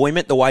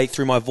enjoyment the way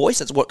through my voice.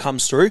 That's what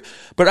comes through.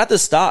 But at the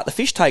start, the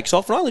fish takes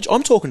off. And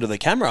I'm talking to the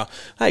camera.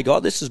 Hey,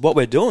 God, this is what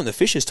we're doing. The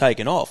fish is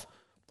taking off.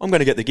 I'm going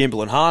to get the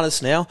gimbal and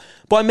harness now.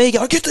 By me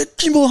going, get the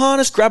gimbal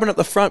harness, grabbing it at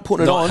the front,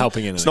 putting it on. Not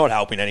helping anything. It's not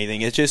helping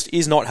anything. It just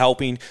is not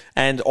helping.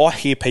 And I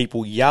hear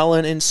people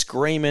yelling and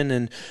screaming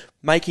and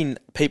making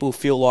people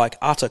feel like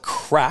utter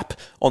crap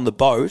on the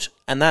boat.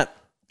 And that,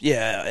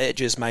 it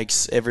just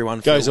makes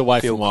everyone goes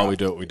away feel from why crap. we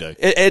do what we do.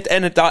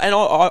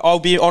 I'll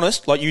be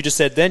honest, like you just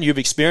said then, you've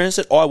experienced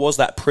it. I was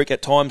that prick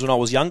at times when I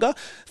was younger,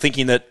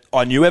 thinking that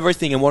I knew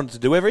everything and wanted to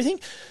do everything.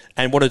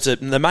 And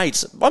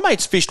my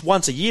mates fished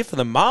once a year for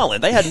the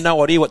marlin. They had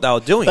no idea what they were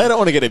doing. They don't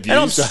want to get abused. And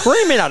I'm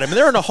screaming at them. And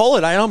they're on a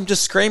holiday, and I'm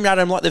just screaming at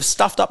them like they've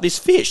stuffed up this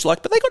fish.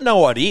 Like, but they got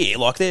no idea.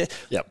 Like, they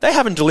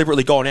haven't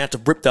deliberately gone out to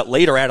rip that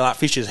leader out of that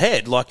fish's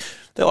head. Like,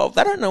 they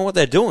don't know what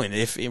they're doing.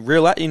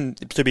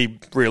 To be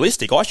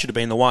realistic, I should have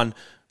been the one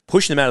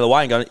pushing them out of the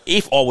way and going,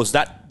 if I was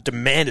that much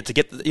demand to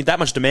get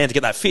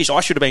that fish, I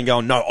should have been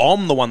going, no,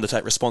 I'm the one to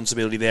take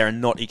responsibility there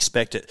and not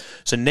expect it.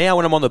 So now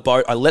when I'm on the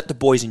boat, I let the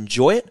boys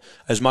enjoy it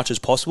as much as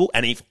possible.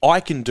 And if I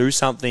can do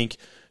something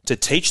to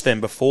teach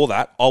them before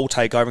that, I'll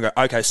take over and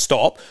go, okay,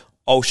 stop.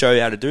 I'll show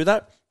you how to do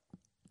that.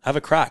 Have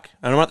a crack.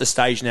 And I'm at the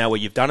stage now where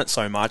you've done it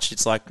so much,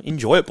 it's like,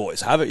 enjoy it, boys.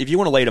 Have it. If you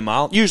want to lead a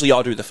marlin, usually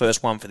I'll do the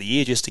first one for the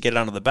year just to get it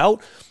under the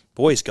belt.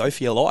 Boys, go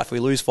for your life. We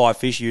lose 5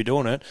 fish, you're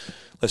doing it.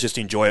 Let's just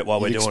enjoy it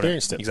while we're doing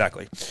it.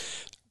 Exactly.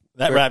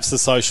 That wraps the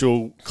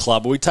social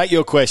club. We take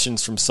your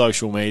questions from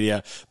social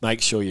media.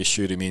 Make sure you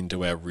shoot them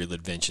into our Real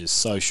Adventures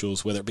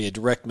socials, whether it be a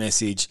direct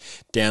message,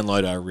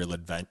 download our Real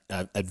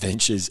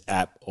Adventures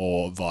app,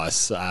 or via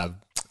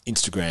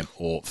Instagram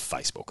or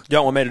Facebook. You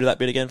don't want me to do that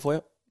bit again for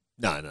you?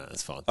 No,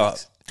 that's fine. All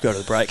right, go to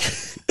the break.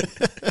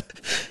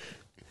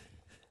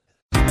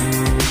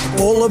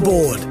 All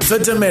aboard for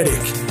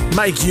Dometic.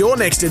 Make your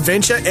next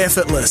adventure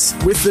effortless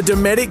with the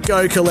Dometic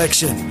Go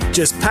collection.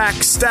 Just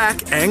pack,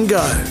 stack and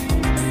go.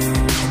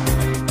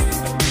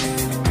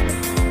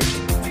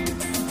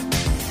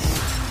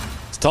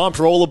 Time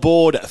for All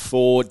Aboard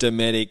for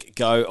Dometic.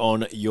 Go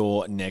on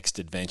your next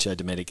adventure,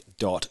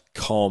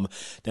 Dometic.com.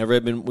 Now,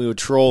 Redmond, we were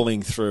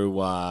trawling through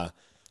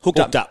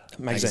Hooked Up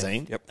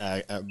magazine. Yep.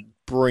 A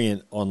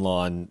brilliant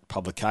online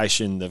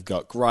publication. They've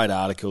got great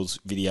articles,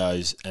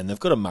 videos, and they've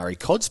got a Murray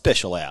Cod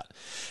special out.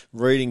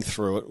 Reading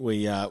through it,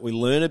 we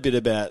learn a bit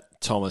about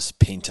Thomas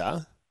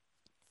Pinter.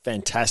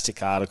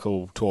 Fantastic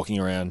article talking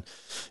around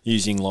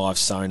using live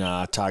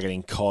sonar,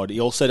 targeting cod. He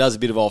also does a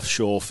bit of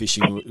offshore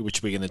fishing,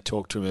 which we're going to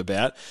talk to him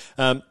about.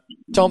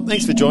 Tom,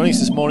 thanks for joining us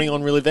this morning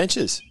on Real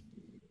Adventures.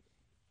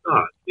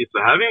 Oh, thanks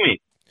for having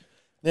me.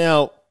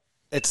 Now,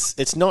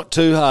 it's not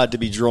too hard to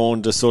be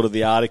drawn to sort of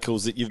the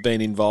articles that you've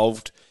been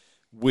involved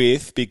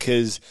with,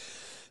 because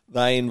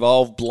they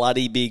involve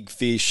bloody big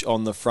fish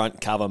on the front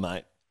cover,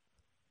 mate.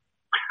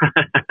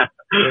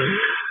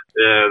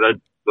 Yeah, that's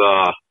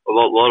a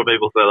lot of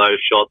people say those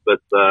shots, but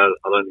I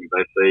don't think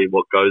they see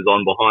what goes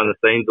on behind the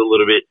scenes a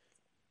little bit.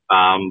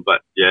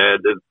 But yeah,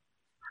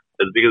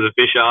 as big as the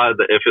fish are,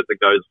 the effort that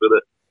goes with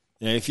it.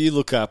 Now, if you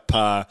look up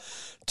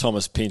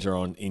Thomas Pinter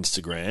on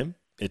Instagram,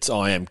 it's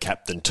I am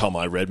Captain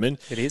Tomo Redmond.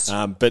 It is.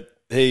 But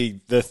the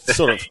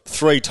sort of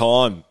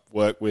 3-time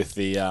work with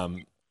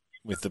the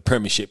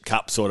Premiership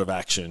Cup sort of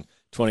action,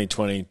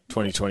 2020,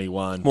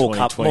 2021, more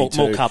 2022.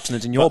 More cups than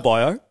it's in your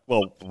bio.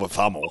 Well,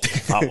 far more.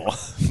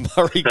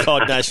 Murray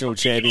Cod National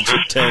Championship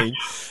team.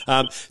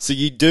 So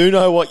you do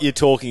know what you're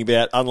talking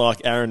about,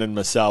 unlike Aaron and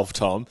myself,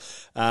 Tom.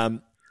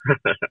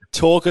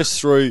 Talk us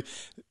through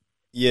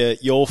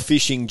your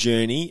fishing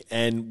journey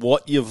and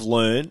what you've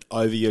learned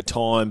over your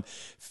time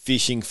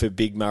fishing for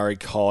big Murray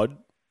Cod,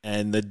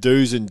 and the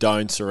do's and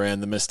don'ts around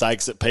the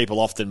mistakes that people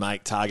often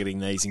make targeting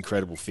these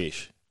incredible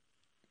fish.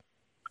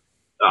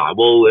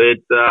 Well,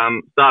 it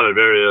started at a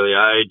very early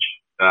age.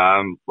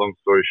 Long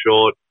story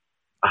short,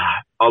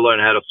 I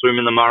learned how to swim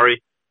in the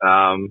Murray.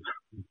 I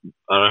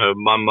don't know,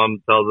 my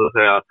mum tells us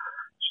how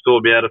she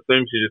taught me how to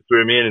swim. She just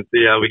threw me in and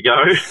see how we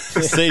go.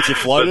 See if you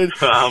floated?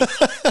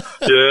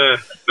 Yeah,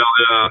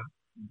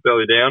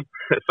 belly down,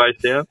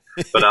 face down.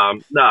 But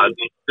no,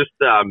 just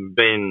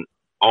being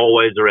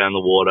always around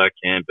the water,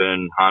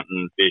 camping,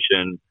 hunting,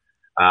 fishing,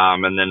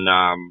 and then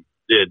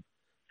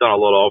done a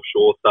lot of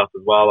offshore stuff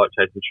as well, like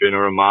chasing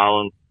tuna and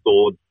marlin,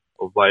 swords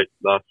of late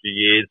last few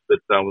years, but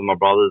with my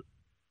brothers,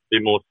 a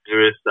bit more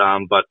serious.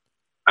 But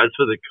as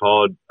for the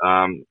cod,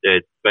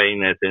 it's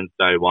been there since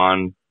day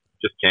one,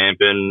 just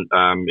camping,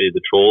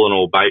 either trawling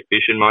or bait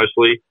fishing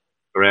mostly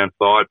around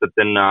site. But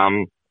then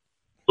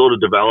sort of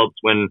developed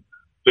when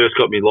first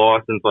got my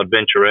license, I'd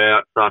venture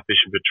out, start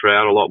fishing for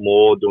trout a lot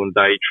more, doing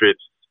day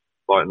trips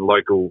like in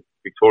local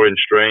Victorian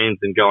streams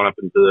and going up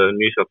into the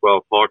New South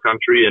Wales high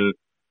country, and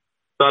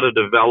started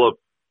to develop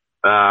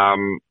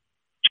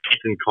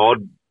chasing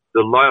cod.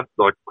 The last,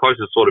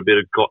 closest sort of bit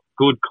of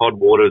good cod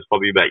water is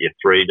probably about your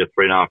 3 to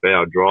 3.5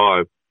 hour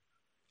drive.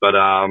 But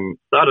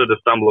started to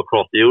stumble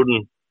across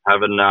Eildon,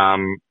 having a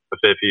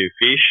fair few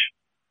fish.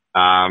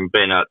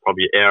 Been at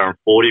probably an hour and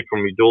 40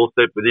 from my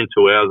doorstep. Within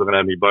 2 hours, I'm going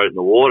to have my boat in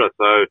the water.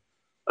 So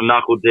I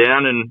knuckled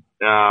down and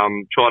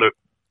tried to,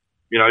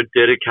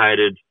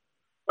 dedicated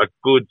a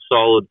good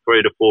solid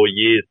 3 to 4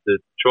 years to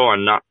try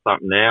and nut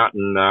something out,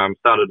 and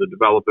started to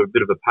develop a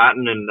bit of a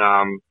pattern, and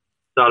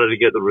started to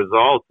get the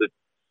results. It's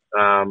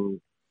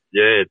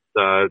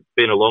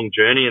been a long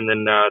journey, and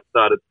then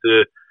started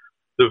to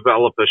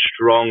develop a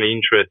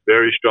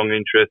very strong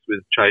interest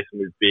with chasing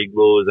with big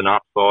lures and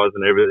upsize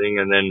and everything.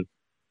 And then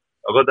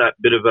I got that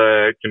bit of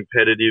a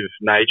competitive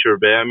nature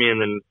about me,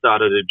 and then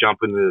started to jump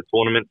into the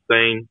tournament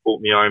scene,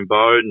 bought my own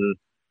boat, and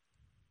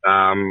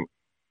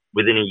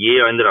within a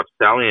year I ended up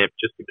selling it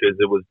just because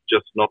it was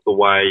just not the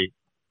way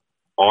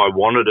I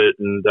wanted it,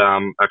 and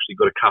actually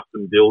got a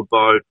custom build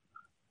boat.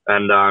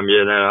 And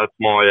that's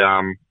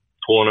my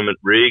tournament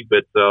rig,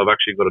 but I've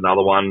actually got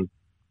another one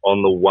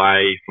on the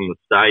way from the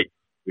States,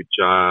 which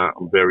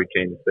I'm very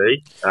keen to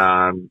see,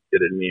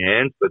 get it in my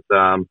hands. But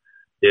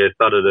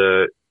started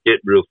to get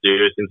real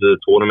serious into the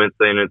tournament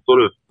scene, and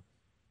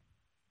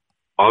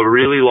I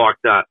really like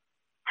that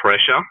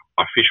pressure.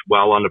 I fish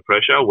well under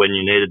pressure when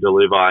you need to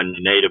deliver and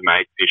you need to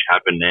make fish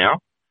happen now.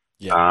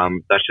 Yeah.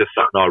 That's just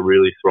something I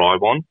really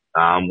thrive on.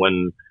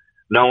 When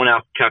no one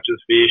else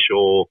catches fish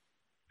or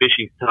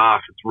fishing's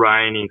tough, it's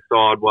raining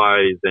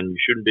sideways and you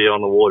shouldn't be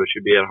on the water,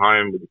 should be at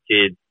home with the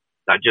kids,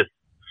 that just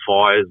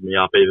fires me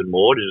up even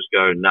more to just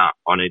go,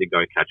 I need to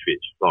go catch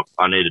fish. Like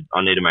I need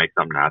to make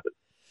something happen.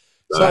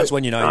 So that's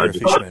when you know you're a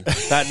fisherman.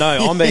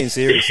 I'm being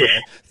serious.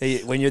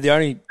 When you're the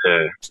only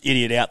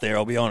idiot out there,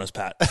 I'll be honest,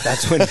 Pat.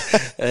 That's when.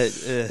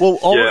 I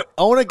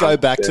want to go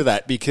back to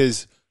that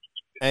because,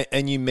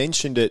 and you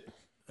mentioned it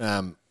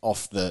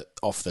off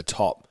the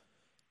top.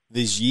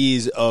 There's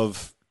years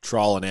of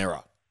trial and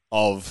error,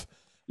 of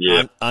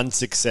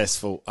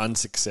unsuccessful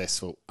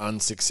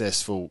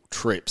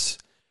trips,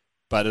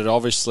 but it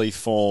obviously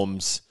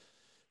forms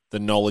the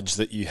knowledge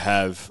that you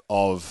have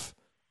of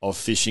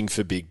fishing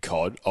for big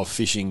cod, of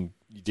fishing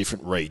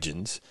different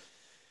regions.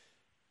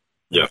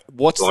 Yeah,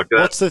 what's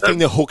the thing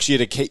that hooks you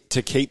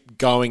to keep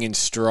going and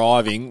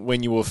striving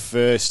when you were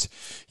first,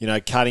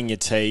 cutting your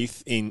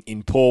teeth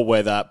in poor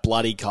weather,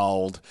 bloody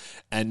cold,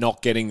 and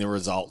not getting the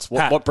results?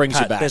 What brings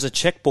you back? There's a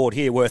checkboard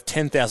here worth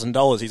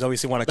 $10,000. He's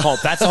obviously won a cold.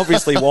 That's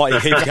obviously why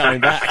he keeps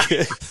coming back.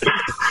 Yeah.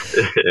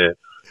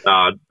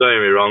 Don't get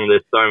me wrong,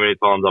 there's so many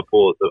times I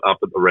pull up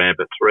at the ramp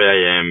at 3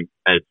 a.m.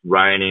 and it's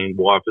raining,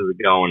 wipers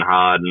are going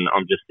hard, and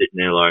I'm just sitting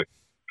there like,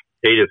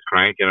 heater's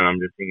cranking, and I'm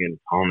just thinking,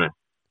 Thomas,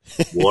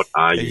 what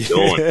are you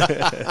doing?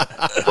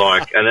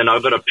 And then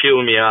I've got to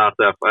peel my ass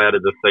out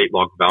of the seat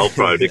like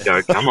Velcro to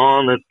go, come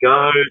on, let's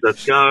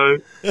go.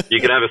 You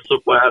can have a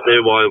soup out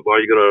there while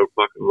you got a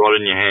fucking rod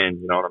in your hand,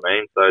 you know what I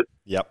mean? So,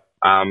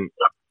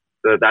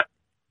 so that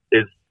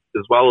is,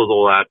 as well as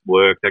all that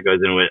work that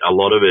goes into it, a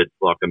lot of it's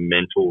like a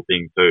mental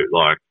thing too.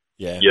 Like,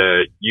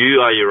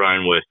 you are your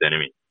own worst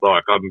enemy.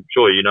 Like, I'm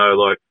sure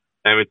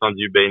how many times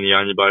you've been the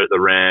only boat at the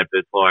ramp,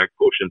 it's like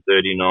pushing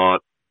 30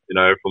 knots,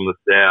 from the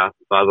south,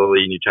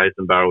 southerly, and you're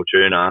chasing barrel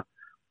tuna,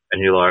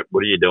 and you're like,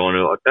 what are you doing? And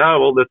you're like, oh,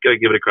 well, let's go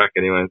give it a crack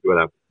anyway and see what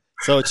happens.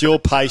 So it's your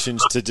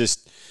patience to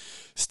just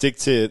stick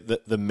to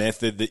the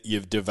method that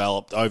you've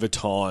developed over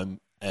time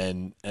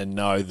and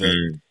know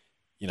that,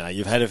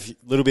 you've had a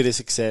little bit of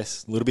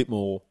success, a little bit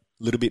more,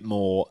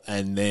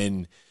 and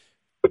then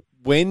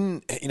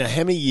when,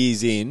 how many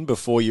years in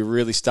before you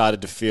really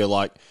started to feel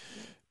like,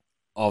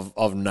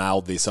 I've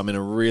nailed this. I'm in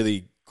a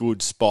really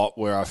good spot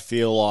where I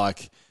feel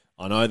like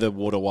I know the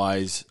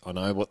waterways, I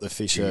know what the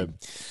fish are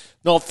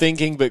not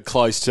thinking but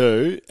close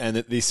to, and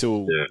that this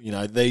will,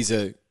 these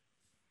are,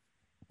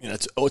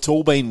 it's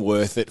all been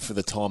worth it for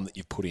the time that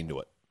you've put into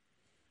it.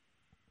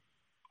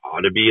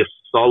 To be a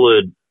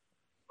solid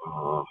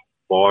 5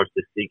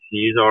 to 6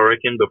 years, I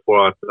reckon,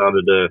 before I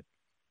started to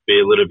be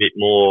a little bit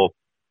more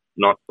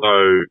not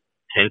so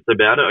tense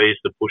about it. I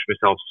used to push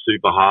myself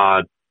super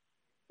hard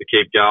to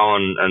keep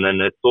going, and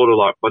then it's sort of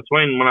like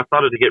between when I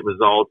started to get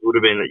results, it would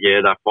have been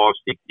that 5-6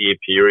 year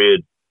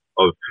period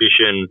of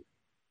fishing,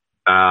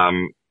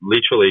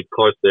 literally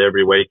close to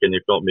every weekend,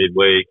 if not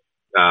midweek.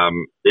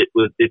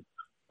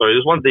 So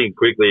just one thing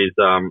quickly is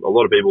a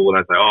lot of people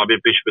when I say, I've been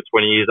fishing for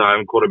 20 years, I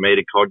haven't caught a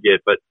meter cod yet,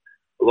 but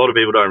a lot of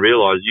people don't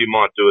realise you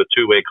might do a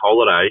 2-week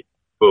holiday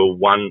for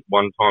one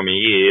time a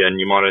year, and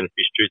you might only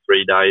fish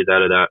 2-3 days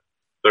out of that.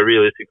 So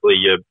realistically,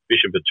 you're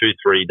fishing for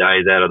 2-3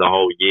 days out of the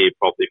whole year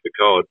properly for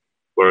cod.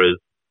 Whereas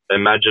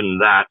imagine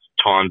that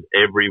times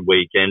every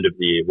weekend of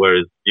the year.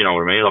 Whereas, you know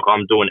what I mean? Like,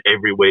 I'm doing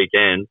every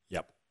weekend.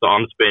 Yep. So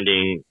I'm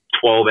spending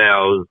 12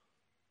 hours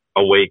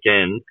a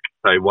weekend,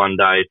 say one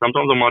day.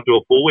 Sometimes I might do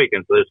a full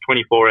weekend. So there's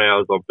 24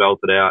 hours I've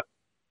belted out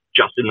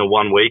just in the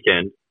one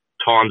weekend.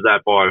 Times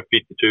that by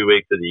 52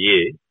 weeks of the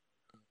year.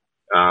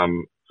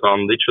 So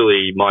I'm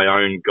literally my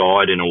own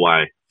guide in a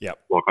way. Yep.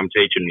 Like, I'm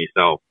teaching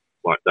myself.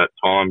 Like, that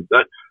time,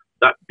 that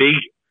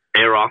big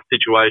error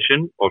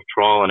situation of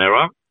trial and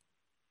error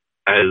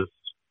has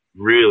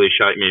really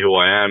shaped me who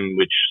I am,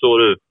 which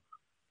sort of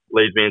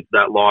leads me into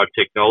that live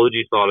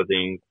technology side of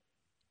things.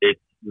 It's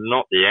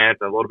not the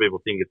answer. A lot of people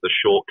think it's a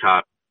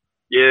shortcut.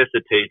 Yes,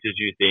 it teaches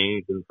you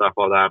things and stuff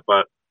like that,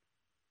 but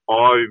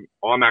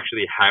I'm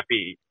actually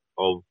happy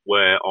of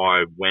where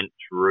I went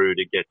through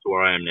to get to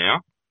where I am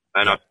now.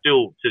 And I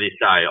still, to this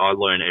day, I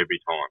learn every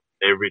time.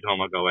 Every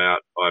time I go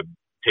out, I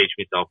teach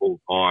myself all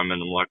the time,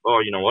 and I'm like, oh,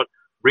 you know what?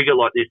 Rig it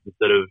like this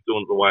instead of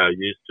doing it the way I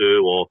used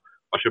to, or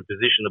I should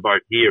position the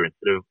boat here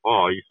instead of,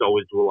 oh, I used to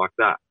always do it like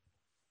that.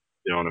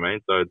 You know what I mean?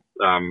 So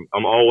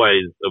I'm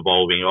always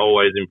evolving,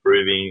 always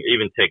improving,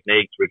 even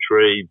techniques,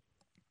 retrieve.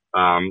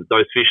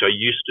 Those fish I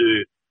used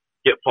to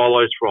get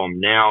follows from,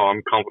 now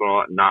I'm confident,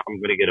 like, nah, I'm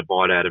going to get a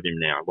bite out of him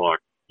now. Like,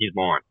 he's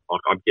mine.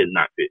 Like, I'm getting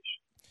that fish.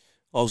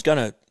 I was going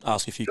to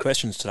ask a few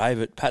questions today,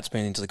 but Pat's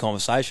been into the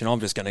conversation. I'm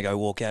just going to go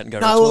walk out and go.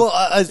 No, well,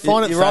 I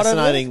find it You're right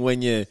fascinating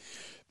when you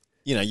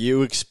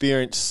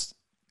experience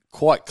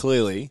quite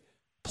clearly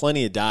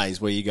plenty of days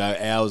where you go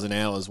hours and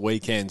hours,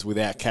 weekends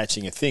without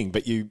catching a thing,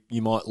 but you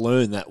might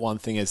learn that one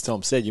thing, as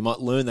Tom said. You might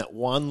learn that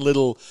one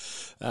little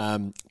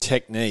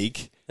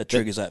technique that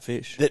triggers that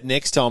fish. That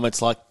next time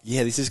it's like,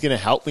 yeah, this is going to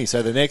help me.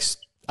 So the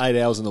next 8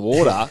 hours in the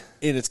water,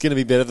 and it's going to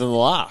be better than the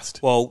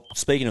last. Well,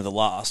 speaking of the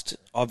last,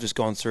 I've just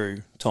gone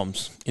through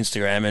Tom's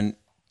Instagram, and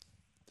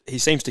he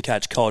seems to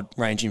catch cod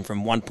ranging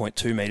from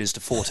 1.2 metres to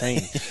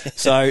 14.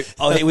 So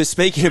he was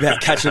speaking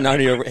about catching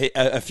only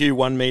a few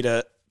 1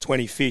 metre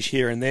 20 fish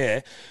here and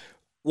there.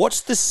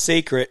 What's the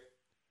secret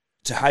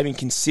to having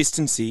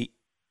consistency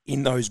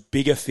in those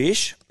bigger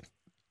fish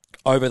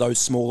over those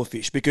smaller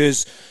fish?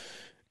 Because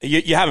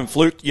you haven't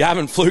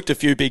fluked a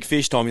few big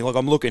fish, Tommy. Like,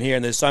 I'm looking here,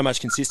 and there's so much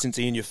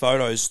consistency in your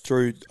photos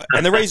through.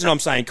 And the reason I'm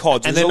saying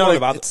cods, and there's a lot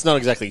of other. It's not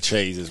exactly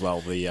cheese as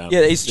well.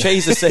 Is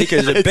cheese the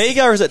secret? Is it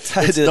bigger? Is it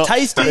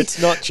tasty? It's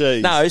not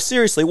cheese. No,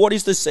 seriously, what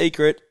is the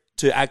secret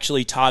to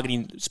actually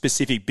targeting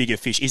specific bigger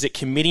fish? Is it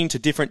committing to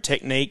different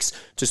techniques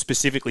to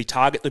specifically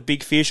target the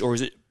big fish, or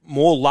is it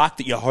more luck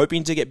that you're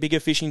hoping to get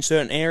bigger fish in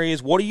certain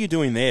areas? What are you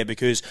doing there?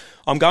 Because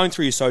I'm going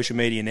through your social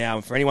media now,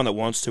 and for anyone that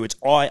wants to, it's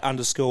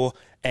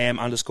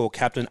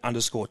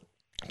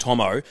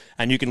I_am_captain_Tomo,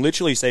 and you can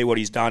literally see what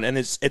he's done, and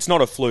it's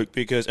not a fluke,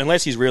 because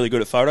unless he's really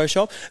good at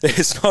Photoshop,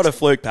 it's not a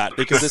fluke, Pat,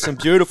 because there's some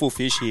beautiful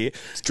fish here.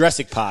 It's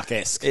Jurassic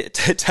Park-esque.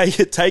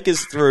 Take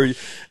us through,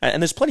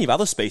 and there's plenty of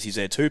other species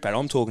there too, Pat.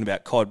 I'm talking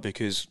about cod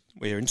because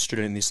we're interested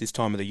in this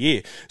time of the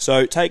year.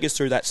 So take us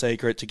through that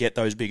secret to get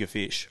those bigger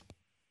fish.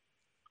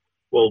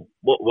 Well,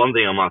 one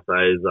thing I must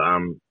say is a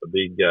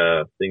big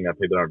thing that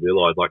people don't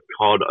realise, like,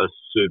 cod are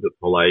super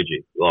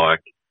pelagic.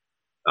 Like,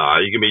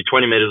 you can be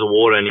 20 metres of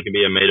water and you can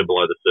be a metre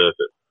below the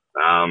surface.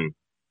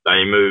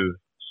 They move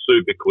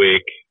super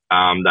quick.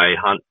 They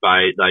hunt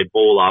bait. They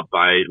ball up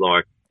bait.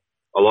 Like,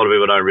 a lot of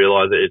people don't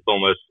realise it. It's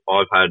almost,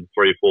 I've had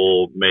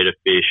 3-4 metre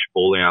fish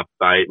balling up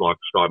bait, like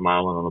striped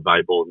marlin on the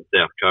bait ball in the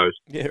south coast.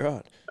 Yeah,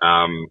 right.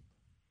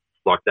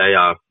 Like, they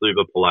are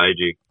super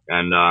pelagic.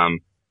 And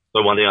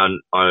so one thing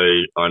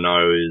I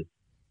know is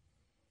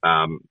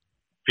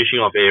fishing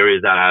off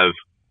areas that have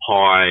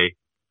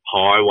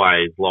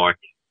highways, like,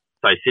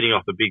 say, sitting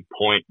off a big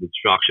point with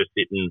structure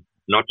sitting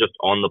not just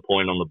on the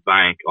point on the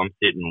bank. I'm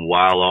sitting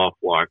well off,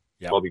 like,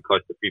 probably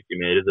close to 50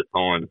 metres at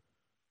times,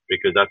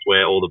 because that's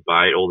where all the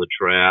bait, all the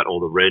trout, all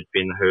the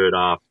redfin herd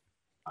up.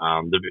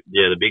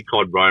 The big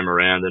cod roam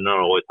around. They're not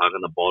always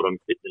hugging the bottom,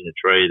 sitting in the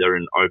tree. They're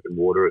in open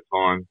water at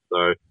times.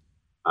 So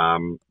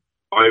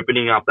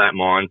opening up that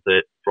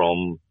mindset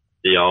from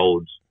the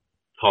old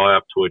tie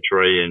up to a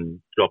tree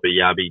and drop a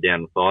yabby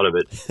down the side of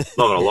it.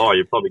 Not going to lie,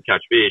 you'll probably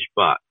catch fish,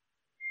 but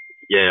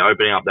yeah,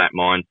 opening up that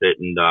mindset,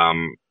 and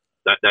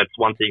that's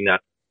one thing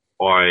that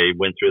I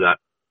went through, that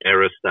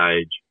error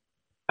stage,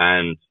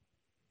 and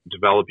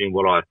developing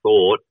what I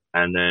thought,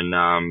 and then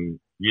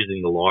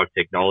using the live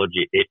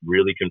technology, it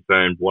really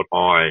confirmed what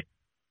I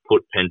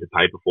put pen to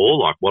paper for,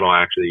 like what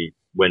I actually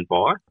went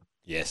by.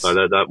 Yes. So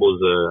that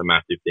was a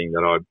massive thing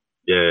that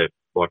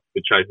like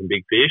for chasing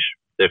big fish,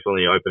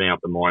 definitely opening up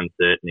the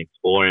mindset and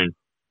exploring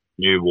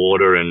new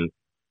water, and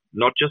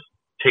not just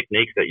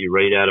techniques that you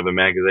read out of a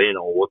magazine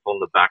or what's on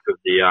the back of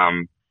the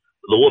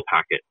lure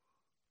packet.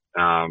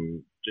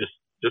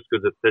 Just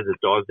because it says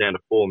it dives down to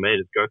 4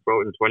 metres, go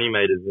throw it in 20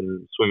 metres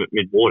and swim at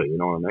mid-water, you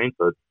know what I mean?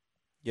 So,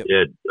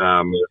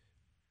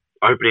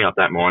 opening up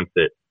that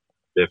mindset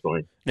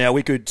definitely. Now,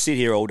 we could sit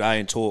here all day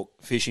and talk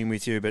fishing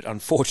with you, but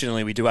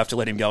unfortunately we do have to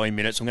let him go in a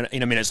minute. So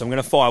I'm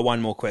going to fire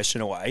one more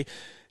question away.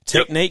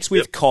 Techniques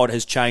with cod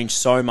has changed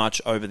so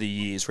much over the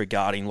years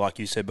regarding, like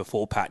you said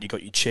before, Pat, you've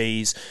got your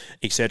cheese,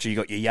 etc. You've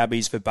got your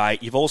yabbies for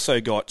bait. You've also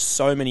got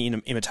so many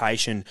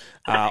imitation,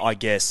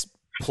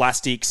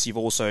 plastics.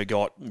 You've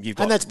got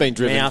and that's been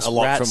driven mouse, a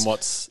lot rats. from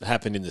what's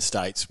happened in the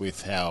States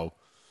with how,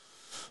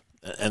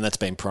 and that's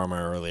been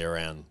primarily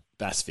around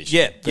bass fishing.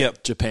 Yeah,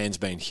 But Japan's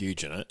been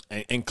huge in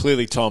it. And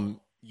clearly,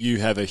 Tom, you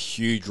have a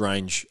huge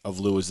range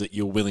of lures that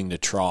you're willing to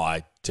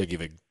try to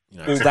give a,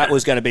 Well, that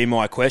was going to be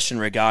my question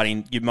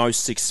regarding your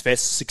most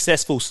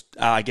successful,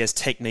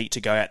 technique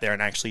to go out there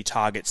and actually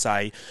target,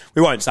 say,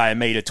 we won't say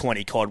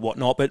 1.20 cod,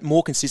 whatnot, but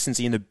more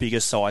consistency in the bigger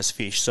size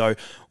fish. So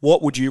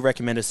what would you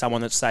recommend to someone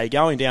that's, say,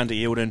 going down to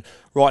Eildon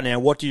right now?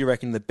 What do you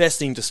reckon the best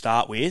thing to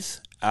start with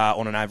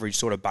on an average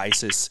sort of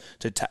basis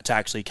to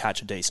actually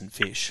catch a decent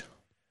fish?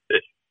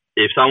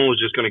 If someone was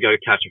just going to go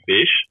catch a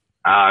fish,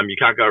 you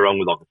can't go wrong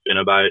with like a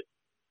spinnerbait.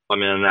 I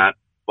mean, that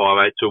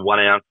 5/8 to 1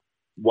 ounce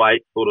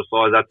weight sort of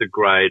size, that's a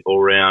great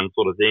all-round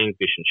sort of thing,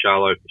 fishing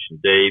shallow, fishing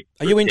deep.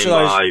 Are you into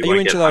those? Are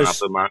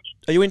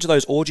you into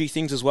those orgy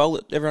things as well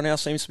that everyone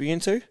else seems to be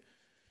into?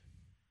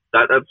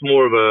 That's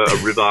more of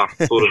a river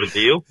sort of a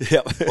deal,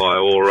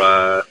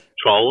 or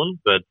trolling.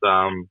 But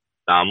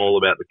I'm all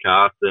about the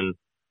cast, and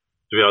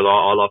to be honest,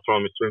 I like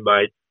throwing my swim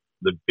baits.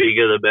 The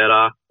bigger, the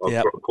better.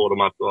 I've caught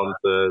them up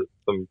onto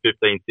some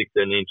 15,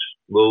 16-inch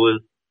lures.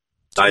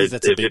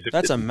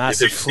 That's a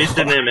massive fly. If it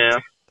fits in their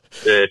mouth,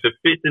 if it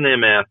fits in their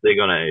mouth, they're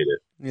going to eat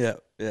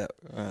it. Yeah.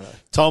 Right.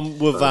 Tom,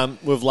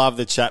 we've loved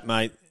the chat,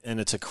 mate, and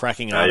it's a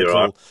cracking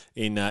article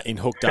in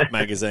Hooked Up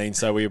magazine.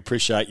 So we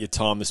appreciate your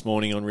time this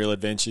morning on Real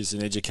Adventures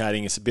and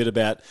educating us a bit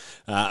about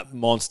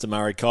Monster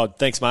Murray cod.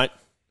 Thanks, mate.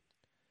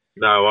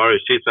 No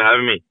worries. Cheers for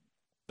having me.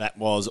 That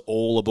was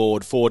all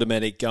aboard for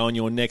Dometic. Go on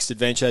your next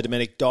adventure,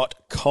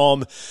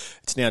 Dometic.com.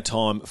 It's now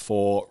time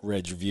for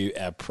Reg Review,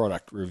 our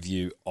product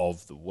review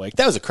of the week.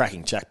 That was a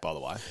cracking chat, by the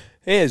way.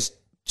 Yeah, it's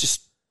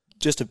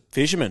just a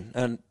fisherman,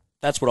 and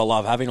that's what I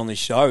love having on this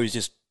show is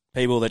just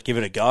people that give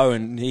it a go,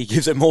 and he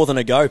gives it more than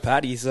a go,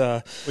 Pat. He's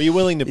well, you're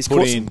willing to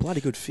put in some bloody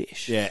good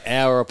fish. Yeah,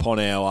 hour upon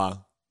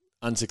hour,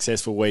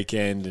 unsuccessful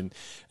weekend,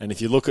 and if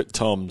you look at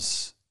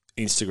Tom's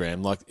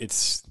Instagram, like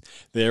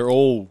they're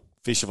all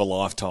fish of a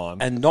lifetime.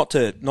 And not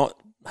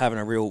having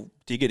a real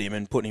dig at him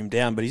and putting him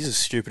down, but he's as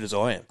stupid as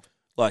I am.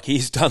 Like,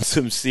 he's done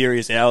some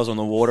serious hours on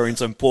the water in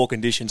some poor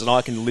conditions, and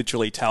I can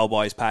literally tell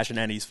by his passion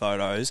and his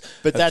photos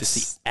but that's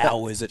just the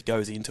hours that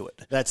goes into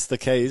it. That's the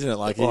key, isn't it?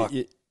 Like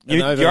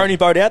your only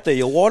boat out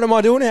there. What am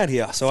I doing out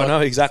here? So I know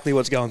exactly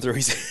what's going through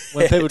his head.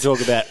 When people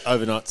talk about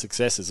overnight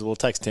successes, well, it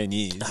takes 10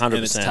 years. 100%. And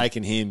it's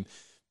taken him,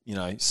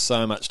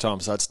 so much time.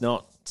 So it's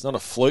not a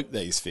fluke,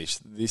 these fish.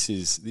 This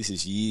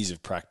is years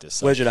of practice.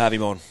 So pleasure to have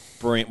him on.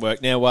 Brilliant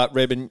work. Now,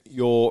 Reuben,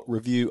 your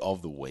review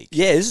of the week.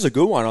 Yeah, this is a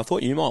good one. I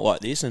thought you might like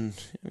this, and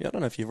I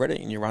don't know if you've read it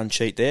in your run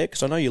sheet there,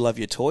 because I know you love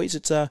your toys.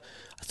 It's a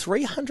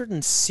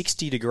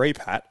 360-degree,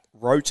 Pat,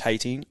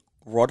 rotating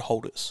rod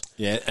holders.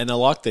 Yeah, and I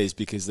like these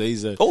because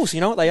these are... Oh, so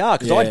you know what they are,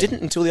 because I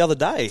didn't until the other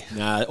day.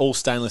 All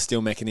stainless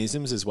steel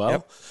mechanisms as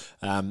well.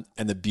 Yep.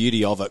 And the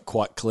beauty of it,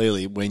 quite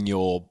clearly, when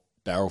you're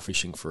barrel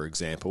fishing, for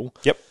example.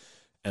 Yep.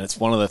 And it's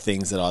one of the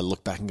things that I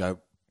look back and go,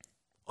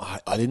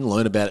 I didn't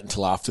learn about it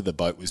until after the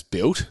boat was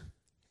built.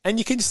 And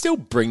you can still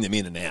bring them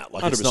in and out.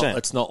 Like 100%.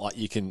 It's not like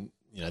you can,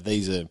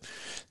 these are,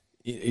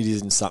 it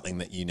isn't something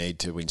that you need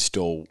to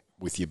install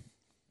with your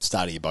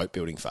start of your boat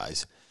building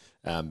phase.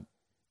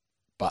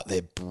 But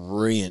they're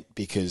brilliant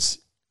because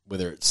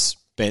whether it's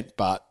bent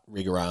butt,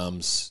 rigger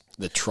arms,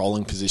 the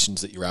trolling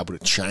positions that you're able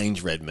to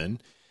change,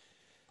 Redmond.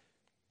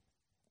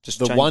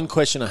 One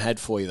question I had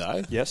for you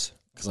though. Yes.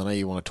 Because I know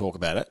you want to talk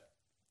about it.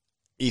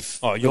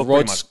 If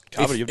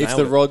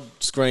the rod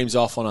screams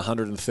off on a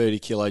 130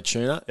 kilo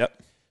tuna,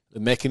 the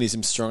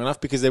mechanism's strong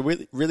enough because they're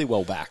really, really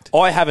well backed.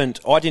 I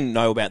didn't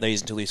know about these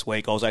until this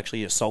week. I was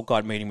actually at a Salt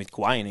Guide meeting with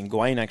Gawain, and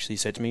Gawain actually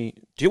said to me,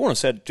 "Do you want a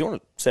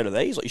set of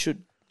these? Like, you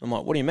should." I'm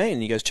like, "What do you mean?"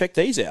 And he goes, "Check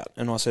these out."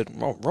 And I said,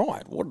 "Oh,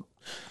 right, what?"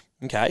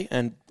 Okay,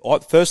 and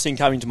first thing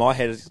coming to my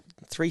head is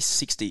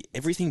 360.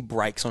 Everything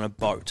breaks on a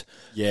boat.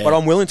 Yeah, but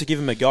I'm willing to give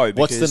him a go.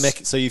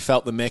 Because so you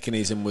felt the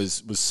mechanism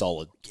was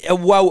solid? Yeah,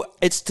 well,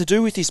 it's to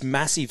do with this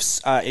massive.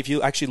 If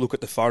you actually look at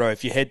the photo,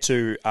 if you head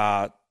to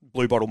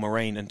Blue Bottle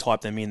Marine and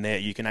type them in there,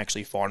 you can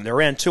actually find them. They're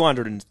around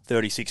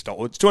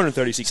 $236. It's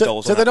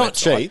 $236. So they're not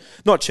cheap.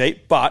 Not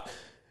cheap, but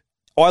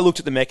I looked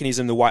at the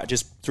mechanism the way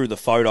just through the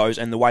photos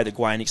and the way that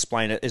Gwaine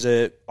explained it is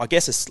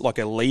like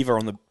a lever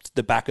on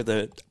the back of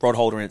the rod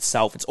holder in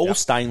itself. It's all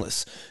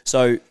stainless,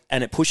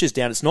 and it pushes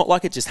down. It's not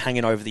like it's just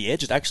hanging over the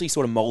edge. It actually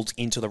sort of molds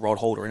into the rod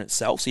holder in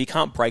itself, so you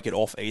can't break it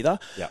off either.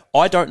 Yeah.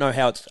 I don't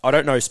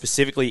know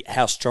specifically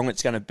how strong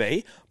it's going to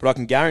be, but I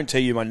can guarantee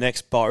you my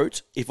next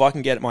boat, if I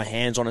can get my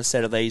hands on a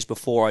set of these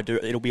before I do,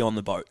 it'll be on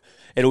the boat.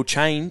 It'll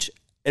change.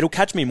 It'll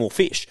catch me more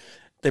fish.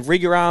 The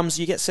rigger arms,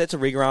 you get sets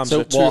of rigger arms So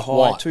that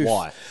are too high.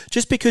 why?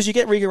 Just because you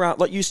get rigger arms,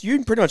 like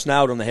you pretty much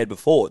nailed it on the head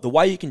before. The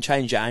way you can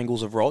change your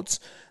angles of rods,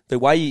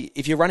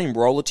 if you're running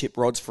roller tip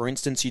rods, for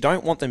instance, you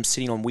don't want them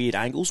sitting on weird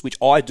angles, which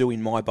I do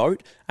in my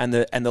boat, and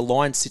the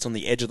line sits on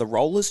the edge of the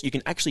rollers. You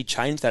can actually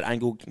change that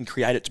angle and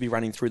create it to be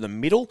running through the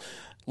middle.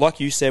 Like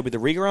you said with the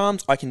rigger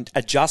arms, I can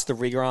adjust the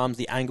rigger arms,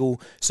 the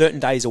angle. Certain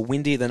days are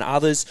windier than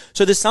others.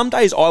 So there's some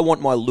days I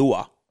want my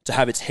lure to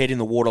have its head in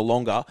the water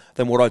longer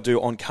than what I do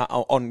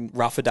on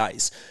rougher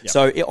days. Yep.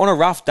 So on a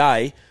rough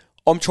day,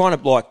 I'm trying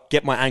to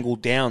get my angle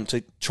down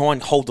to try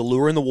and hold the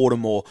lure in the water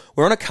more.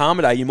 Where on a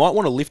calmer day, you might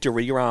want to lift your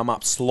rigger arm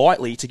up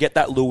slightly to get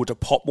that lure to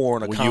pop more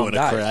on a calm day. You want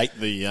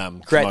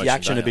to create the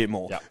action a bit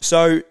more. Yep.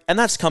 So, and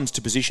that comes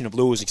to position of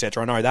lures,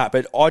 etc. I know that,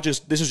 but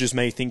this is just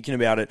me thinking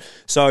about it.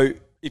 So,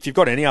 if you've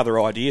got any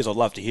other ideas, I'd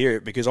love to hear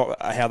it because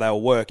how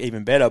they'll work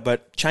even better.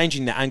 But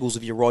changing the angles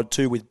of your rod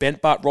too with bent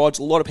butt rods.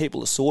 A lot of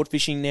people are sword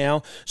fishing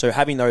now. So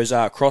having those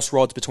cross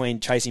rods between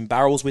chasing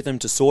barrels with them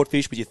to sword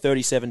fish with your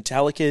 37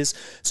 Talicas.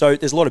 So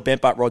there's a lot of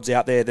bent butt rods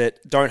out there that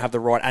don't have the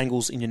right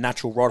angles in your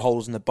natural rod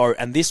holders in the boat.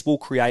 And this will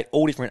create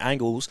all different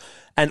angles.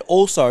 And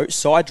also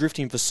side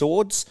drifting for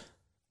swords.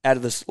 Out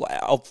of this,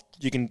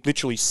 you can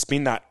literally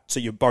spin that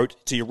so your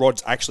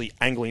rod's actually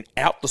angling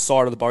out the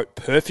side of the boat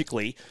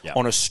perfectly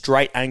on a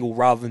straight angle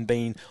rather than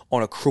being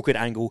on a crooked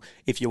angle.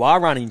 If you are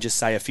running, just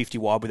say a 50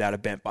 wide without a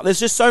bent butt, there's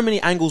just so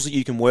many angles that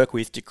you can work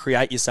with to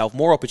create yourself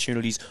more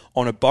opportunities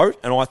on a boat.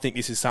 And I think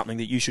this is something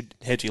that you should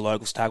head to your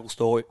local tackle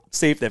store,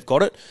 see if they've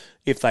got it.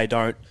 If they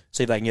don't,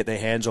 see if they can get their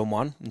hands on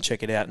one and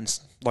check it out. And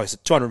like I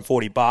said,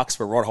 $240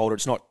 for a rod holder.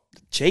 It's not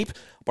cheap,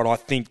 but I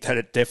think that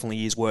it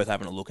definitely is worth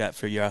having a look at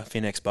for your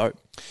next boat.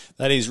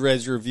 That is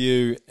Res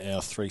Review,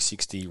 our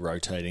 360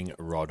 rotating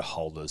rod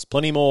holders.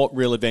 Plenty more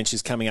Real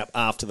Adventures coming up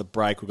after the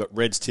break. We've got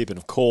Red's Tip and,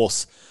 of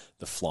course,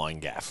 the Flying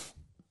Gaff.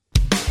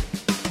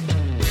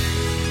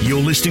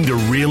 You're listening to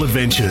Real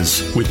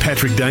Adventures with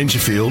Patrick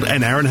Dangerfield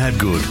and Aaron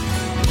Habgood.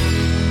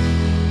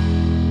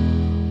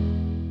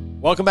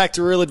 Welcome back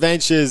to Real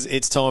Adventures.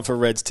 It's time for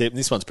Red's Tip, and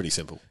this one's pretty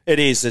simple. It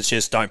is. It's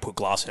just don't put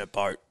glass in a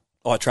boat.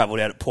 I travelled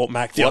out at Port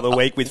Mac the other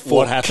week with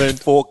four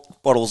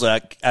bottles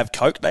of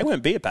Coke. They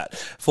weren't beer, Pat.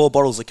 4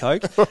 bottles of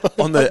Coke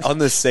on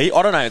the seat.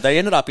 I don't know. They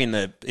ended up in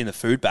the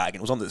food bag, and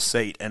it was on the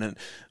seat, and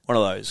one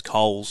of those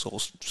Coles or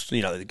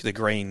the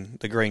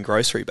green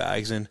grocery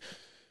bags, and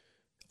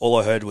all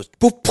I heard was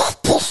poof,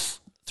 poof,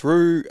 poof,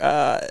 through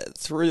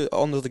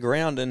onto the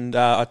ground, and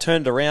I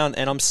turned around,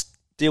 and I'm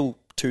still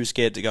too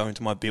scared to go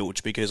into my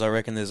bilge because I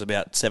reckon there's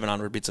about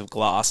 700 bits of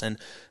glass, and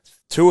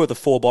 2 of the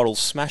 4 bottles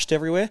smashed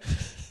everywhere,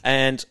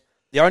 and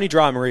the only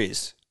drama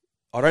is,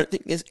 I don't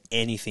think there's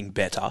anything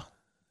better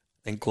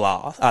than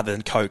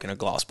than Coke in a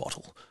glass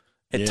bottle.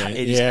 It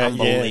is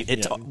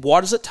unbelievable.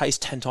 Why does it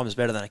taste 10 times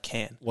better than a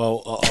can?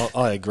 Well,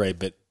 I agree,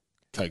 but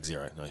Coke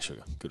Zero, no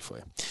sugar. Good for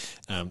you.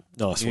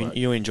 Nice work.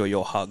 You enjoy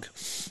your hug.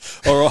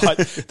 All right.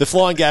 The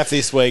Flying Gaff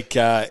this week,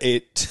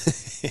 it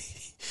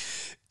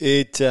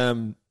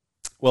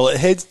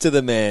heads to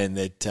the man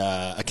that,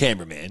 a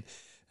Canberra man,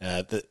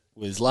 that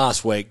was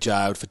last week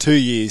jailed for 2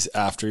 years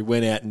after he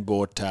went out and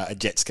bought a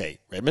jet ski.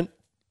 Redmond?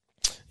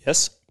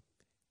 Yes.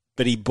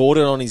 But he bought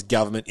it on his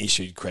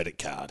government-issued credit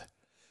card.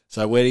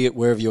 So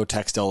where have your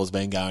tax dollars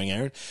been going,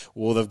 Aaron?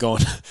 Well, they've gone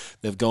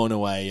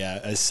to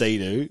a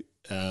Sea-Doo,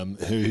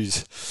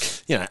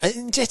 who's,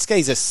 and jet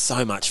skis are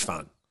so much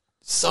fun,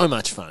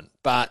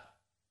 but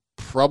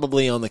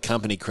probably on the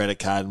company credit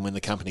card, and when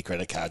the company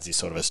credit card's is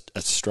sort of a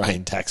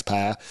Australian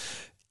taxpayer,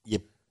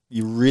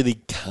 you really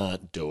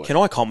can't do it. Can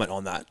I comment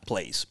on that,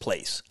 please?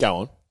 Go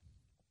on.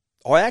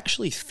 I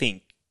actually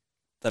think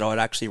that I'd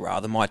actually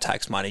rather my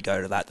tax money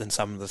go to that than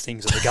some of the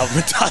things that the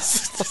government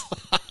does.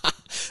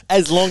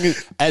 as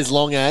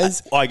long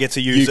as I get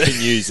to use you it.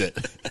 can use it.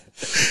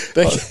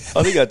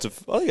 I think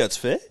that's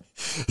fair.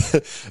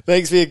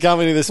 Thanks for your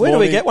company this morning.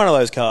 Where do we get one of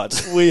those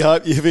cards? We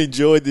hope you've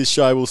enjoyed this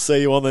show. We'll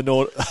see you on the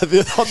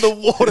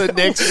water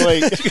next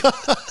week.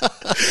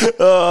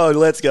 Oh,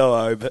 let's go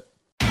home.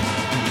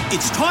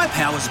 It's Tyre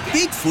Power's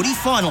Big Footy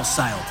Final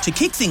Sale. To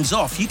kick things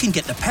off, you can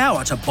get the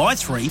power to buy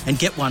 3 and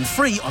get 1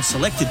 free on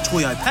selected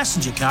Toyo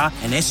passenger car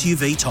and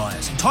SUV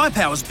tyres. Tyre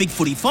Power's Big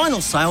Footy Final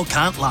Sale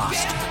can't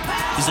last.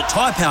 Visit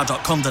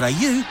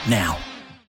tyrepower.com.au now.